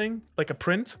something, like a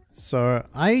print. So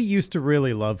I used to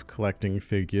really love collecting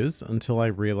figures until I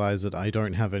realized that I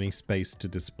don't have any space to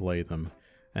display them.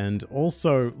 And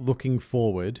also looking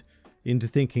forward into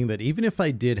thinking that even if I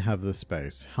did have the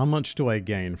space, how much do I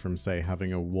gain from, say,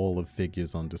 having a wall of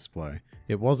figures on display?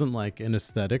 It wasn't like an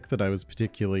aesthetic that I was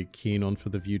particularly keen on for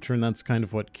the future, and that's kind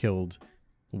of what killed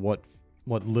what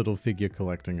little figure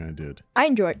collecting I did. I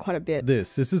enjoy it quite a bit.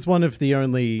 This is one of the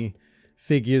only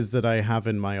figures that I have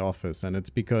in my office, and it's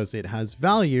because it has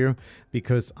value,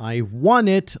 because I won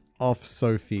it off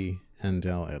Sophie and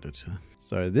our editor.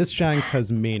 So this Shanks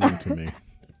has meaning to me.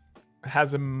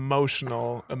 Has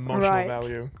emotional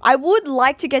value. I would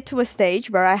like to get to a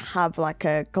stage where I have like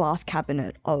a glass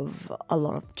cabinet of a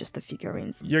lot of just the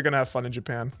figurines. You're gonna have fun in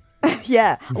Japan.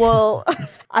 Yeah, well,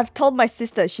 I've told my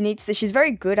sister she's very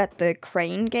good at the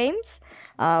crane games,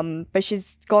 but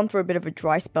she's gone through a bit of a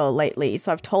dry spell lately,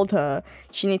 so I've told her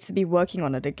she needs to be working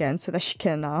on it again so that she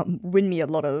can win me a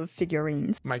lot of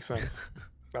figurines. Makes sense.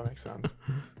 That makes sense.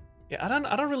 Yeah,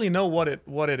 I don't really know what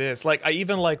it is. Like, I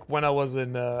even, like, when I was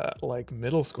in like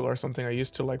middle school or something, I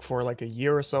used to, like, for like a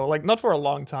year or so, like not for a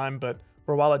long time, but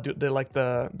for a while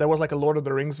there was like a Lord of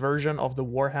the Rings version of the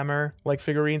Warhammer like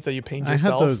figurines that you paint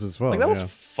yourself. I had those as well. Like, that was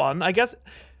fun. I guess,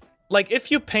 like,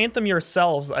 if you paint them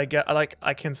yourselves, I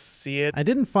can see it. I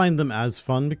didn't find them as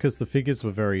fun because the figures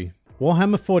were very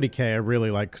Warhammer 40k, I really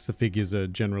like 'cause the figures are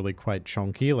generally quite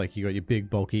chunky. Like, you got your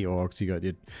big, bulky orcs, you got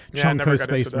your Yeah, I never chunko got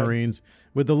space into that. marines.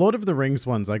 With the Lord of the Rings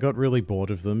ones, I got really bored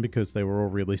of them because they were all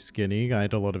really skinny. I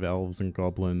had a lot of elves and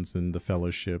goblins and the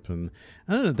Fellowship, and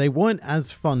I don't know, they weren't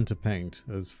as fun to paint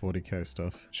as 40k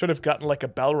stuff. Should have gotten like a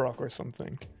Balrog or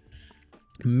something.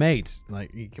 Mate,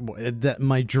 like,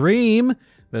 my dream,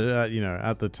 but, you know,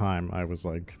 at the time, I was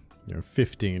like,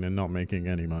 15 and not making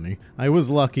any money. I was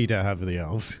lucky to have the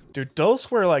elves. Dude, those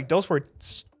were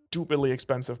stupidly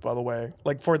expensive, by the way.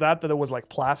 Like, for that it was like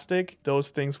plastic,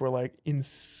 those things were like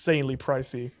insanely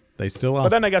pricey. They still are. But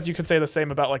then I guess you could say the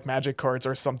same about like Magic cards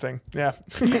or something. Yeah,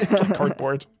 it's like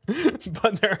cardboard,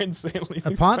 but they're insanely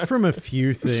Apart from a expensive.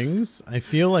 few things, I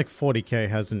feel like 40k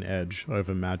has an edge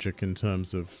over Magic in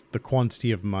terms of the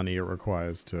quantity of money it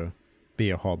requires to be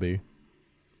a hobby.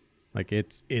 Like,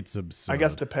 it's absurd. I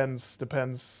guess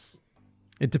depends.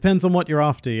 It depends on what you're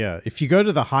after, yeah. If you go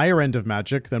to the higher end of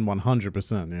Magic, then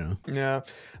 100%, yeah. Yeah,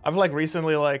 I've like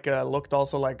recently like looked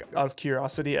also like out of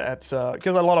curiosity at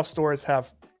because a lot of stores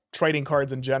have trading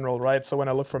cards in general, right? So when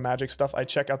I look for Magic stuff, I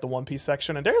check out the One Piece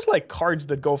section, and there's like cards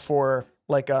that go for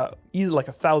like easily like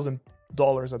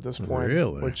 $1,000 at this point,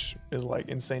 Really? which is like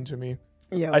insane to me.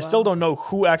 Yeah, I still don't know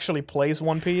who actually plays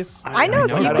One Piece. I know a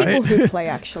few that, right? people who play,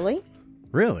 actually.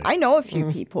 Really? I know a few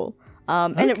people.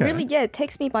 And it Okay. really, it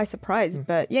takes me by surprise.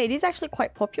 But yeah, it is actually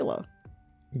quite popular.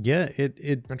 Yeah, it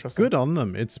Interesting. good on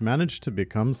them. It's managed to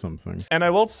become something. And I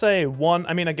will say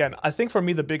I mean, again, I think for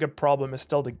me the bigger problem is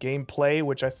still the gameplay,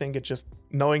 which I think it just,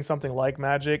 knowing something like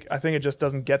Magic, I think it just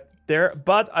doesn't get there.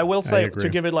 But I will say, agree. to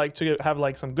give it like, to have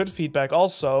like some good feedback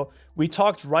also, we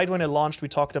talked right when it launched, we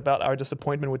talked about our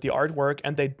disappointment with the artwork,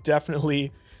 and they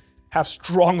definitely have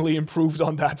strongly improved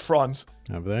on that front.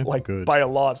 Have they? Like, Good. by a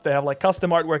lot. They have like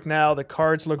custom artwork now. The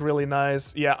cards look really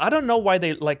nice. Yeah, I don't know why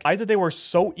they like, either they were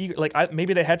so eager, like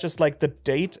maybe they had just like the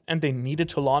date and they needed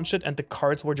to launch it and the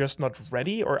cards were just not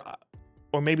ready, or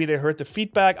maybe they heard the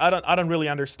feedback. I don't really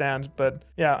understand, but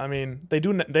yeah, I mean,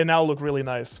 they now look really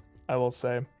nice, I will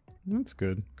say. That's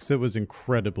good. Because it was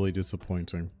incredibly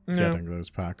disappointing getting those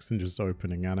packs and just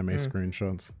opening anime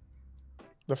screenshots.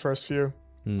 The first few.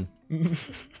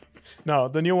 No,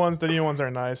 the new ones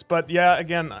are nice. But yeah,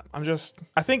 again,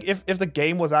 I think if the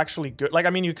game was actually good, like, I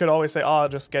mean, you could always say, oh,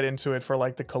 just get into it for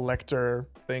like the collector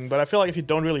thing. But I feel like if you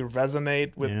don't really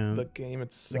resonate with the game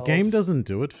itself. The game doesn't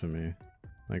do it for me.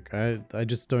 Like, I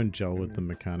just don't gel with the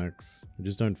mechanics. I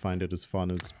just don't find it as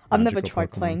fun as I've Magic never or tried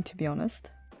Pokemon. playing, to be honest.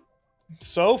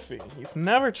 Sophie, you've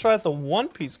never tried the One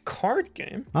Piece card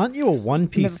game? Aren't you a One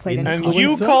Piece played any And Influencer?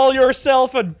 you call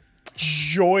yourself a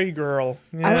joy girl.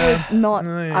 Yeah.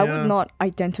 I would not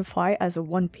identify as a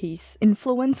One Piece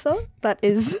influencer. That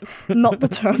is not the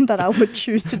term that I would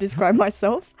choose to describe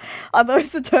myself. Are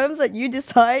those the terms that you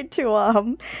decide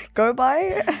to go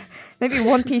by? Maybe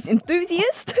One Piece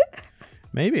enthusiast?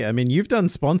 Maybe. I mean, you've done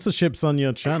sponsorships on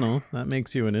your channel. That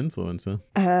makes you an influencer.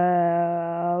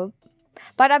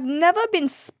 But I've never been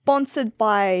sponsored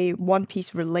by One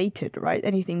Piece related, right?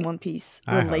 Anything One Piece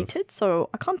I have. related. So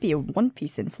I can't be a One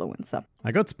Piece influencer.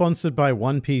 I got sponsored by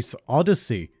One Piece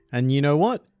Odyssey. And you know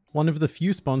what? One of the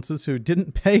few sponsors who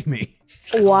didn't pay me.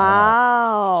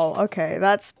 Wow. Okay,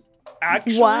 that's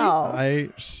Actually, wow.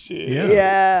 Yeah.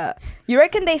 Yeah. You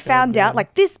reckon they found out,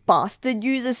 like, this bastard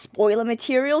uses spoiler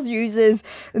materials, uses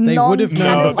They would have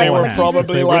known no, Like, they were like, probably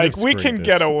they would like, have we screwed can this."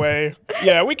 get away.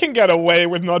 Yeah, we can get away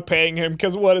with not paying him,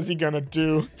 because what is he gonna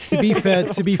do? To be fair,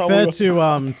 to Probably-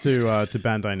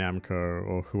 Bandai Namco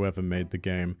or whoever made the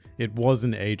game, it was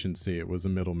an agency. It was a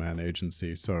middleman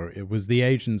agency. So it was the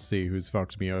agency who's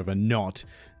fucked me over, not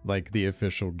like the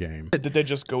official game. Did they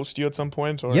just ghost you at some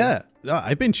point? Or? Yeah,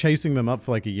 I've been chasing them up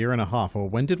for like a year and a half. Or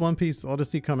when did One Piece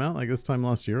Odyssey come out? Like this time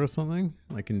last year or something?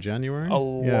 Like in January? A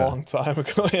long time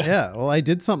ago. Yeah. Yeah, well, I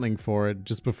did something for it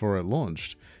just before it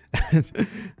launched. And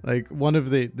like one of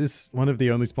the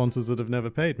only sponsors that have never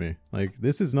paid me. Like,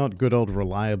 this is not good old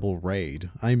reliable Raid.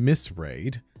 I miss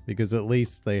Raid because at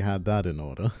least they had that in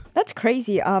order. That's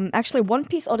crazy. Actually, One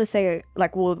Piece Odyssey,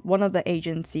 like, well, one of the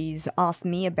agencies asked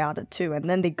me about it too, and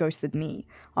then they ghosted me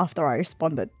after I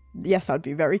responded. Yes, I'd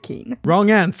be very keen. Wrong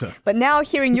answer. But now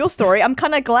hearing your story, I'm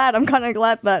kind of glad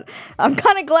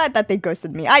that they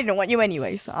ghosted me. I didn't want you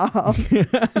anyways.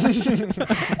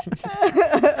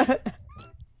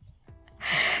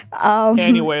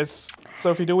 Anyways,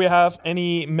 Sophie, do we have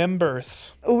any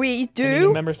members? We Any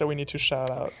do. members that we need to shout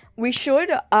out? We should.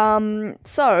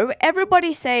 So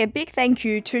everybody say a big thank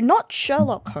you to not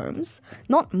Sherlock Holmes,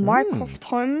 not Mycroft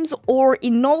Holmes or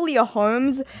Enolia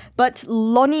Holmes, but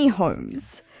Lonnie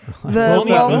Holmes. The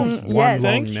Lonely long, Homes. yes,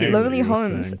 Thank you. name that Lonely you were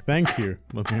Homes. saying. Thank you,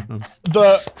 Lonely Homes.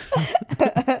 The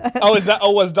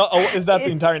is that the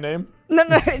entire name? No,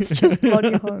 it's just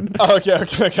Lonely Homes. Oh, okay. I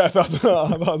thought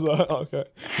okay.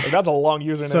 Like, that's a long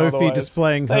username. Sophie otherwise.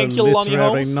 displaying her Thank you, Lonely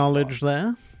literary Homes. knowledge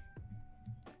there.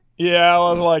 Yeah, I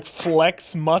was like,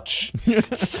 flex much.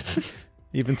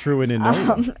 Even threw in a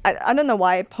note. I don't know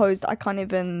why I paused. I can't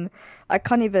even.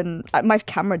 My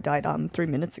camera died 3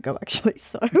 minutes ago, actually.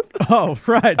 So Oh,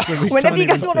 right. So we whenever can't you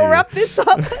guys even want see to wrap this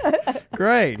up,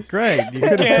 Great. You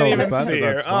could have Can't told even us see that.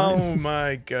 her. That's fine. Oh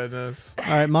my goodness. All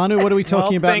right, Manu, what are we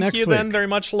talking about thank next you week? then very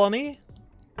much, Lonnie.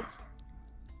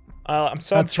 I'm That's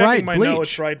checking right, my Bleach.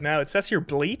 notes right now. It says here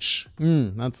Bleach.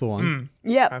 That's the one.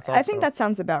 yeah, thought I think so. that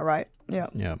sounds about right. Yeah.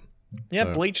 Yeah. Yeah,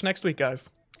 So- Bleach next week, guys.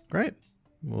 Great.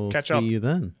 We'll Catch see up. you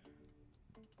then.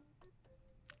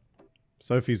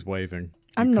 Sophie's waving.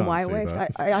 I don't know why I waved.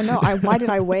 I know. Why did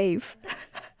I wave?